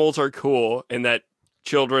animals are cool and that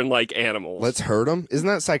children like animals. Let's hurt them. Isn't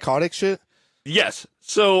that psychotic shit? Yes.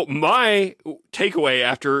 So my takeaway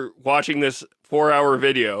after watching this 4-hour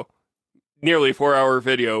video, nearly 4-hour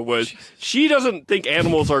video, was she doesn't think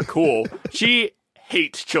animals are cool. She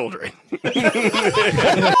hates children.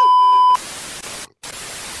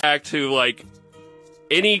 Back to like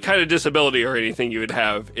any kind of disability or anything you would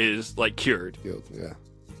have is like cured. Yeah.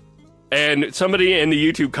 And somebody in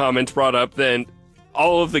the YouTube comments brought up then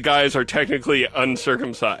all of the guys are technically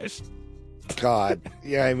uncircumcised. God.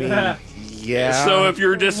 Yeah, I mean, yeah. So if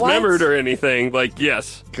you're dismembered or anything, like,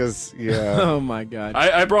 yes. Because, yeah. Oh my god.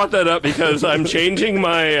 I brought that up because I'm changing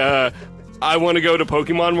my, I want to go to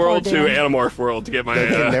Pokemon World to Animorph World to get my, They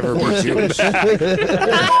can never be Jewish.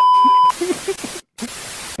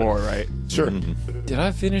 more, right? Sure. Did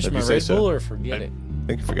I finish If my you say Red so. Bull or forget it? I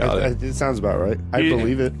think you forgot it. It sounds about right. I You-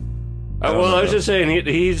 believe it. Well, I was just saying,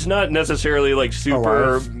 he's not necessarily, like,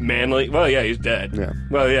 super Alive. manly. Well, yeah, he's dead. Yeah.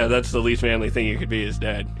 Well, yeah, that's the least manly thing you could be is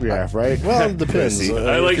dead. Yeah, right? Well, it depends.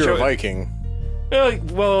 I like if you're a show- Viking,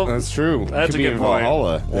 Well, That's true. That's Could a be good in point.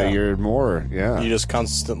 Valhalla, Yeah. that you're more, yeah. you just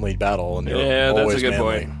constantly battle, and you're yeah, that's a always good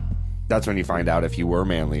manly. point. That's when you find out if you were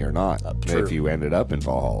manly or not. True. If you ended up in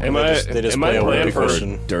Valhalla. Am They I, just- they just am I play over playing the for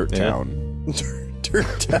question. Dirt Yeah. town.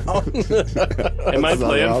 Dirt town. Am I That's not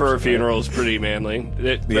playing an for a option, funeral is pretty manly.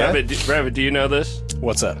 Yeah? Rabbit, do you know this?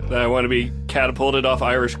 What's that? That I want to be catapulted off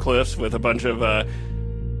Irish cliffs with a bunch of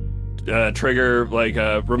trigger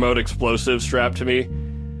remote explosives strapped to me,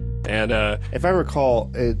 and If I recall,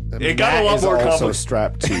 It Matt got a lot is more also complicated.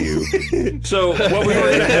 strapped to you. so what we were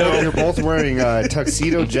gonna do, You're both wearing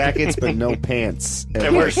tuxedo jackets but no pants.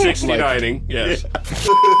 and we're 69ing. Yes.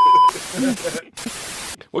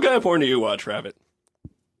 What kind of porn do you watch, Rabbit?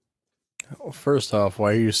 First off,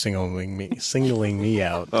 why are you singling me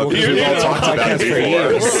out? Oh, because we've all talked about it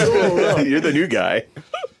before. You're the new guy.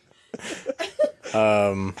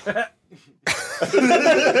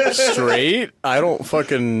 Straight? I don't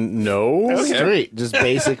fucking know. Straight, just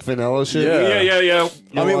basic vanilla shit. Yeah.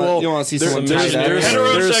 I mean, well, you want to see someone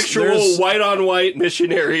heterosexual, white on white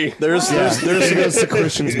missionary. There's go to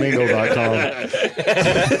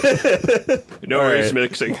christiansmingle.com. No race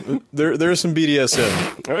mixing. There's some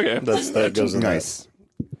BDSM. Okay, that goes in nice.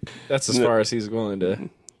 That's as far as he's willing to.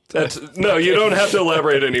 No, you don't have to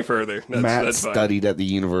elaborate any further. Matt that's fine. studied at the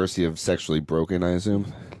University of Sexually Broken, I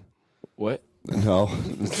assume. What? No,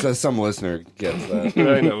 some listener gets that.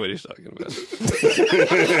 I know what he's talking about.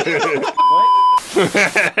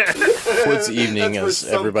 Towards the evening, as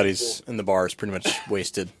everybody's in the bar is pretty much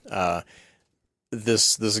wasted,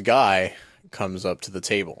 this guy comes up to the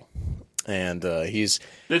table, and he's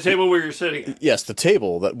the table where you're sitting. Yes, the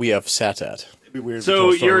table that we have sat at.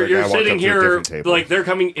 So you're sitting here, like they're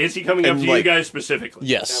coming. Is he coming up to you guys specifically?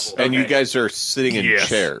 Yes, and you guys are sitting in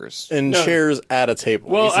chairs, chairs at a table.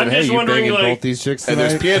 Well, I'm just wondering, like, both these chicks and tonight?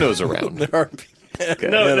 there's pianos around. There are.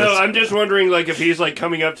 No, I'm just wondering, like, if he's like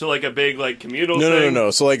coming up to like a big like communal. thing.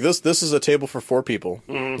 No. So like this is a table for 4 people.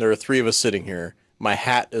 Mm-hmm. There are 3 of us sitting here. My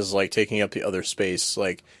hat is like taking up the other space.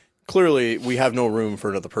 Like clearly, we have no room for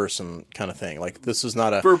another person, kind of thing. Like this is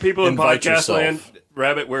not a for people in podcast yourself. land.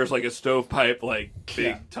 Rabbit wears like a stovepipe, like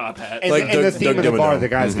big top hat. And, like and the theme of the bar, the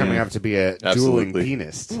guy's Mm-hmm. coming up to be a dueling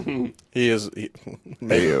pianist. He is.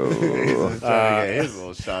 Maybe trying to get his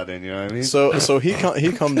little shot in. You know what I mean? So he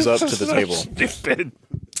comes up to the table, Stupid.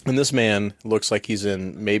 and this man looks like he's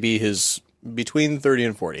in maybe his between 30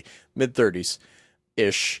 and 40, mid-30s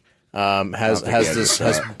ish.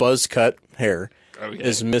 Has buzz cut hair. Okay.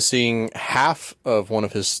 Is missing half of one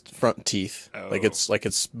of his front teeth. Oh. Like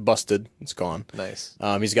it's busted. It's gone. Nice.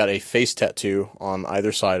 He's got a face tattoo on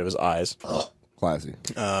either side of his eyes. Classy.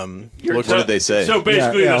 What did they say? So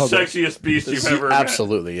basically, Yeah, the hold on. sexiest beast you've ever met.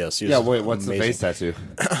 Absolutely, yes. He was Yeah, wait, what's amazing. the face tattoo?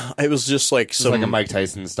 It was just like It's some like a Mike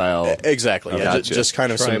Tyson style. Exactly. Yeah, gotcha. just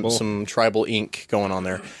kind of Tribal. some tribal ink going on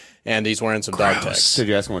there, and he's wearing some dog tags. Did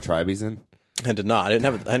you ask him what tribe he's in? I did not. I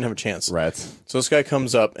didn't have a chance. Rats. So this guy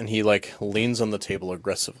comes up and he like leans on the table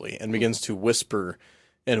aggressively and begins to whisper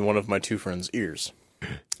in one of my 2 friends' ears,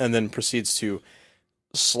 and then proceeds to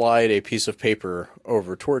slide a piece of paper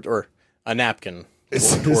over toward or a napkin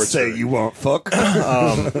towards Say her. you won't fuck.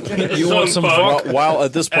 You want some fuck? While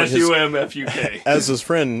at this point, SUMFUK. as his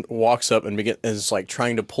friend walks up and is like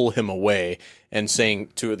trying to pull him away and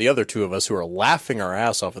saying to the other 2 of us who are laughing our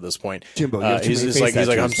ass off at this point, Jimbo, you have too many he's face like,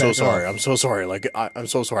 tattoos. I'm so Back sorry, off." I'm so sorry, like I'm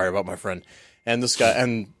so sorry about my friend, and this guy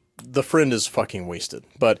and the friend is fucking wasted,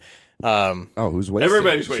 but Oh, who's wasted?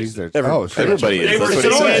 Everybody's She's wasted. there. Oh, shit. Everybody is. They were That's what he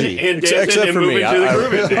sewing said. and Except dancing and for me. moving to the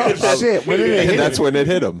groove. Oh, shit. When did it hit And that's when it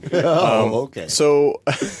hit him. Oh, okay. so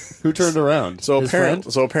Who turned around? so His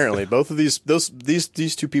apparently both of these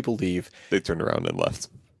 2 people leave. They turned around and left.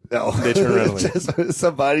 No. They turned around and leave. Just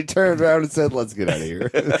somebody turned around and said, let's get out of here.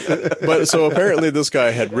 But so apparently this guy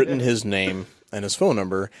had written his name and his phone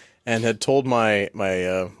number and had told my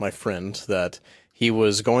friend that he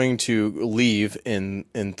was going to leave in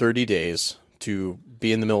 30 days to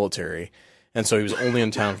be in the military, and so he was only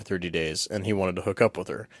in town for 30 days, and he wanted to hook up with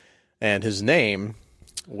her, and his name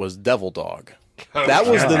was Devil Dog. That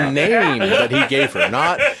was the name that he gave her,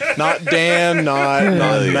 not Dan, not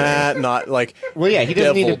Matt, not like. Well, yeah, he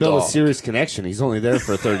doesn't need to Devil build Dog. a serious connection. He's only there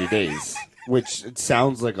for 30 days, which it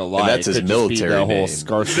sounds like a lie. And that's It his could just be military the whole name.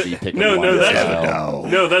 scarcity pick.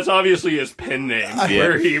 No, that's obviously his pen name,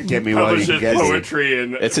 where he Get me while you publishes can get me. poetry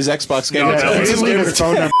and It's his Xbox game. No, account. no, He didn't leave his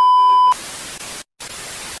phone number.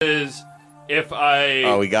 is if I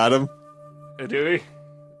Oh, we got him. do we?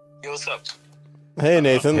 Hey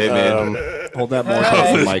Nathan, Hey, man. Hold that more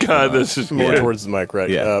towards the mic. God, this is more towards the mic, right?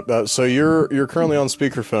 Yeah. So you're currently on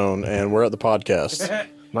speakerphone, and we're at the podcast.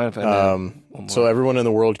 Mind if I So everyone in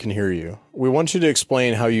the world can hear you. We want you to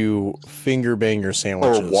explain how you finger bang your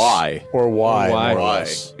sandwiches, Or why. or why, Why. more or Why.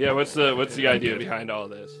 less. Yeah, what's the idea behind all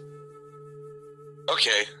this?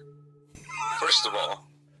 Okay. First of all,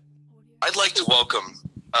 I'd like to welcome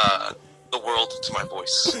the world to my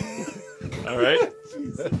voice. All right,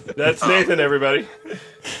 that's Nathan. Everybody.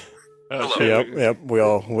 Oh, Hello. shit. Yep.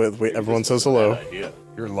 Everyone says hello.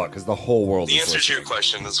 You're in luck, because the whole world The is answer to listening. your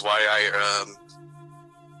question is why I,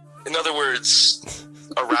 in other words,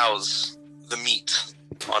 arouse the meat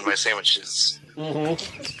on my sandwiches. The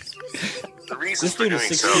reason for doing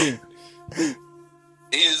so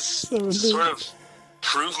is to sort of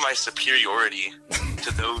prove my superiority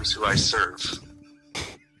to those who I serve.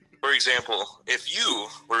 For example, if you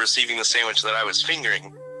were receiving the sandwich that I was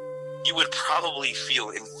fingering, you would probably feel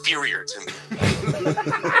inferior to me.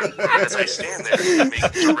 As I stand there and make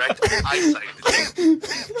direct eyesight with you.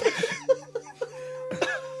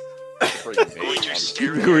 I'm going to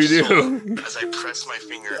stare at your soul as I press my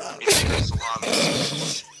finger into your salami.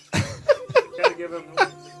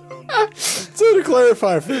 So to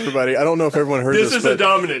clarify for everybody, I don't know if everyone heard this. This is a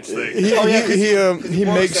dominance thing.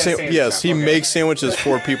 He makes sandwiches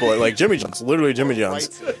for people like Jimmy John's, literally Jimmy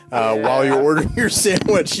John's. While you're ordering your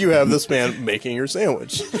sandwich, you have this man making your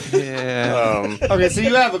sandwich. Yeah. Okay, so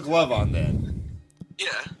you have a glove on then. Yeah.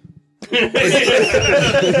 He's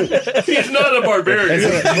not a barbarian.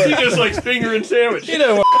 He just likes finger and sandwich. You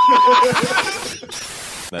know.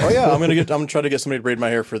 Oh yeah, I'm gonna try to get somebody to braid my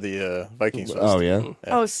hair for the Vikings. Oh yeah,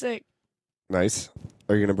 Oh, sick. nice.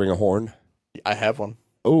 Are you gonna bring a horn? I have one.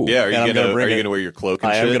 Oh, Yeah, are you And I'm gonna bring it. wear your cloak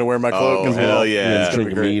and I shit? am gonna wear my cloak Oh, as well. hell yeah.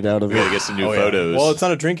 drink meat out of We gotta it. get some new Oh, yeah. photos. Well, it's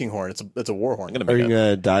not a drinking horn. It's a war horn. I'm gonna Are make you a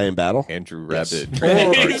gonna die in battle? Andrew Rabbit.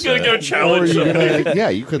 He's gonna go Or challenge you somebody. gonna, yeah,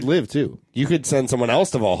 you could live too. You could send someone else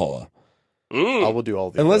to Valhalla, I will do all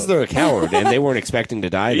of the unless above. they're a coward and they weren't expecting to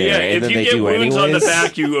die there, Yeah, and if then you they get do wounds on the anyways.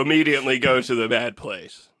 back, you immediately go to the bad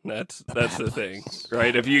place. That's the thing,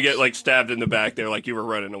 right? If you get like stabbed in the back, they're like you were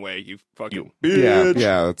running away. You fucking. Yeah,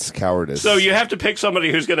 yeah, that's cowardice. So you have to pick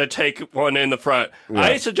somebody who's going to take one in the front.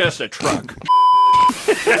 I suggest a truck.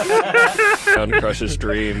 Down to crush his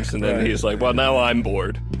dreams, and then he's like, "Well, now I'm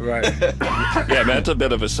bored." Right. Yeah, Matt's a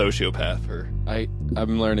bit of a sociopath.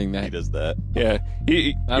 I'm learning that. He does that. Yeah, I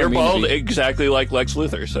don't you're mean to bald be. exactly like Lex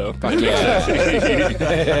Luthor. So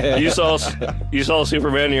Yeah. you saw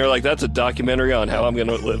Superman, and you're like, "That's a documentary on how I'm going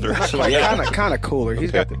to live the rest of my life." Kind of cooler.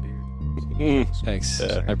 He's got the beard, Thanks.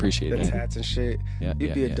 I appreciate the it. tats and shit. Yeah, You'd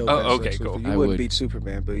yeah, be a yeah. dope. Oh, ass okay, Lex cool. Luthor. I You wouldn't would. beat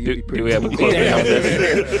Superman, but you'd Do, be pretty. do we have a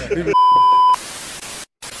clip?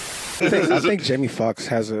 I think Jamie Foxx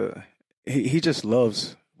has a. He just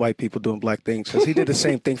loves white people doing black things because he did the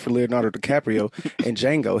same thing for Leonardo DiCaprio in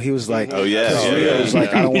Django. He was like, Oh, yeah. because Oh, Leo yeah. was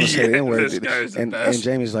like, I don't want to say the Yeah, N word, this guy's the and best.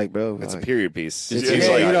 Jamie's like, bro, It's a like, period piece. It's- He's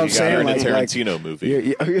yeah, like, you know what I'm you got saying? her in a Like- Tarantino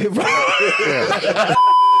movie.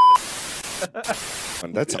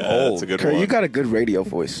 That's Yeah, old. that's a good Kurt, one. you got a good radio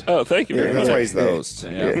voice. Oh, thank you very Yeah, much. That's why he's the host.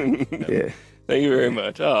 Yeah. Thank you very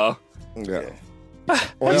much. Oh, Yeah.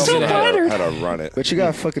 I'm so flattered. How to run it. But you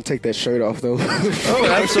gotta fucking take that shirt off though. Oh,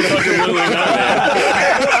 absolutely not, man.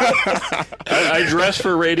 I dress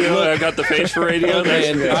for radio. I got the face for radio.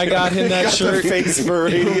 Okay, and I got him that shirt. face for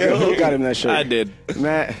radio. Who got him that shirt? I did.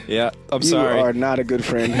 Matt. Yeah, I'm You sorry. are not a good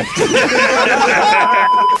friend.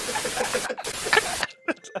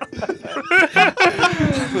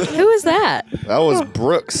 Who is that? That was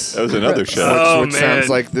Brooks. That was another show. Oh, which man. sounds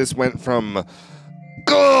like this went from.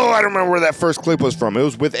 Oh, I don't remember where that first clip was from. It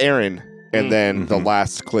was with Aaron, and then the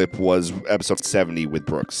last clip was episode 70 with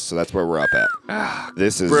Brooks. So that's where we're up at.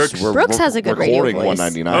 This is Brooks. Brooks has a good radio recording voice.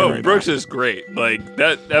 199. Oh, right Brooks is great. Like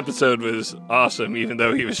that episode was awesome, even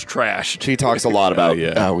though he was trashed. She talks a lot about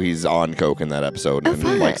yeah. how he's on coke in that episode Oh, and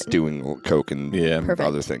fun. likes doing coke and Yeah. Perfect.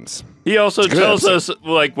 other things. He also Good tells episode. us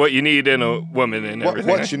like what you need in a woman and everything.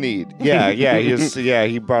 What you need? Yeah, yeah.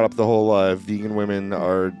 He brought up the whole vegan women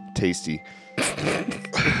are tasty,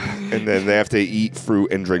 and then they have to eat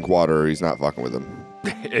fruit and drink water, or he's not fucking with them.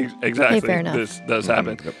 Exactly. Hey, fair enough. This does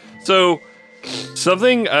happen. So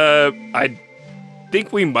something I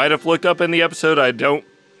think we might have looked up in the episode. I don't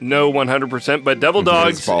know 100%, but Devil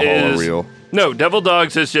Dogs Is Valhalla is real? no. Devil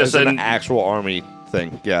Dogs is just It's an actual army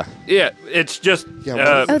thing. Yeah. yeah. It's just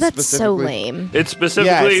Yeah, Oh, that's so Specifically- lame. it's specifically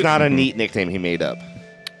Yeah, it's not a neat nickname he made up.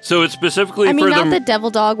 so it's specifically I mean, for not the that Devil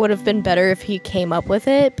Dog would have been better if he came up with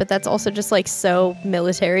it, but that's also just like so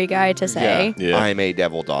military guy to say. Yeah. I'm a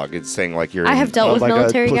devil dog. It's saying like you're. I have dealt with like a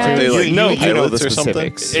military platoon. guys. They, like, No, you know the pilots or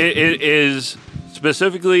something? specifics. it is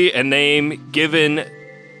specifically a name given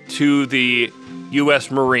to the U.S.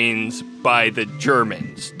 Marines by the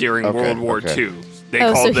Germans during Okay, World War okay. II. They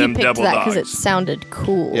Oh, called so he them picked Devil that because it Dogs. sounded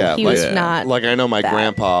cool. Yeah, he like- was not. Like I know my that.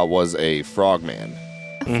 grandpa was a frogman,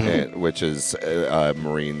 which is a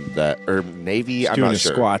Marine that or Navy. I'm doing not his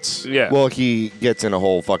sure. squats. Yeah. Well, he gets in a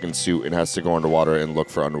whole fucking suit and has to go underwater and look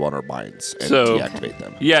for underwater mines and So- deactivate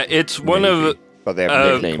them. yeah, it's one of. But they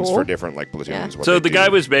have nicknames Cool. for different like platoons. what So they the do. guy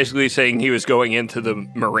was basically saying he was going into the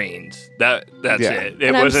Marines. That's Yeah. it. It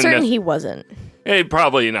and I'm wasn't. certain nec- he wasn't.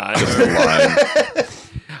 probably not.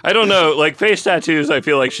 I don't know. Like face tattoos, I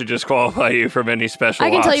feel like should just qualify you from any special. I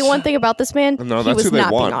can tell you ops. one thing about this man. No, he that's was who they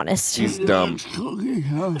not want. being honest. He's dumb.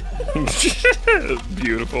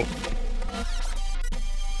 Beautiful.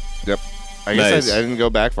 Yep. I guess Nice. I didn't go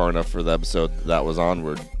back far enough for the episode that was on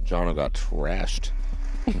where Jono got trashed.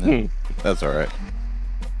 That's all right.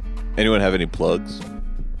 Anyone have any plugs?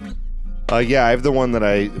 Yeah, I have the one that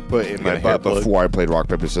I put in my got a hair butt plug? before I played rock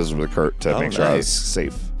paper scissors with Kurt to make sure I was nice.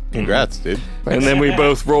 safe. Congrats, dude. And then we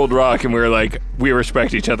both rolled rock, and we were like, we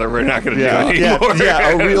respect each other. We're not going to do Yeah, it yeah, anymore. yeah,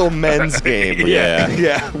 a real men's game. Yeah.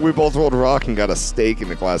 Yeah. We both rolled rock and got a steak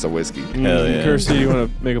and a glass of whiskey. Hell yeah. Kirsty, you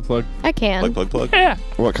want to make a plug? I can. Plug. Yeah.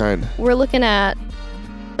 What kind? We're looking at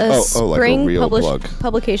a like a spring real plug.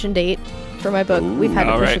 publication date for my book. We've had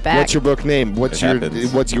to push it back. What's your book name? What's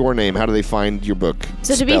your name? How do they find your book?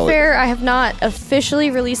 So to be fair, I have not officially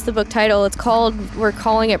released the book title. We're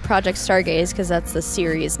calling it Project Stargaze because that's the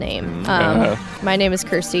series name. My name is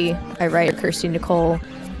Kirsty. I write Kirsty Nicole.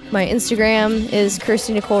 My Instagram is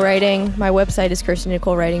Kirsty Nicole Writing. My website is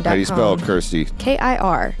KirstyNicoleWriting.com. How do you spell Kirsty?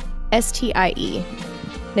 Kirstie.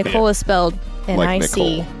 Nicole is spelled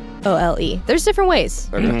Nicole. There's different ways.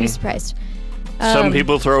 You'd be surprised. Some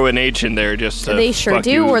people throw an H in there just to They sure fuck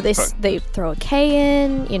do, you. or they throw a K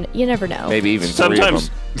in. You never know. Maybe even Sometimes.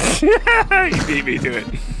 three of them. You beat me to it.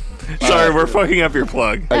 Sorry, we're fucking up your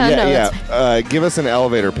plug. Give us an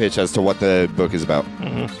elevator pitch as to what the book is about.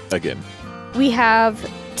 Again. We have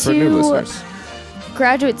For new two listeners.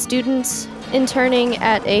 graduate students interning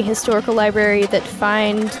at a historical library that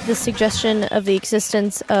find the suggestion of the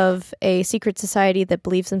existence of a secret society that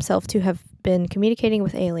believes themselves to have been communicating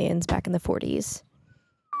with aliens back in the 40s,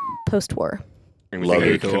 post-war. Love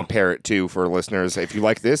it. Compare it to for listeners. If you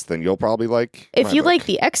like this, then you'll probably like. If my you book. like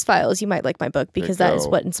the X-Files, you might like my book because that is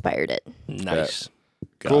what inspired it. Nice.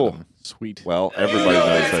 Cool. Sweet. Well, everybody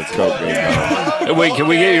knows that's Coke. Wait, can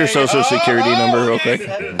we get your social security number real quick?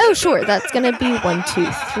 Oh, sure. That's going to be 1, 2,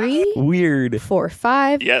 3. Weird. 4,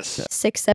 5. Yes. 6, 7.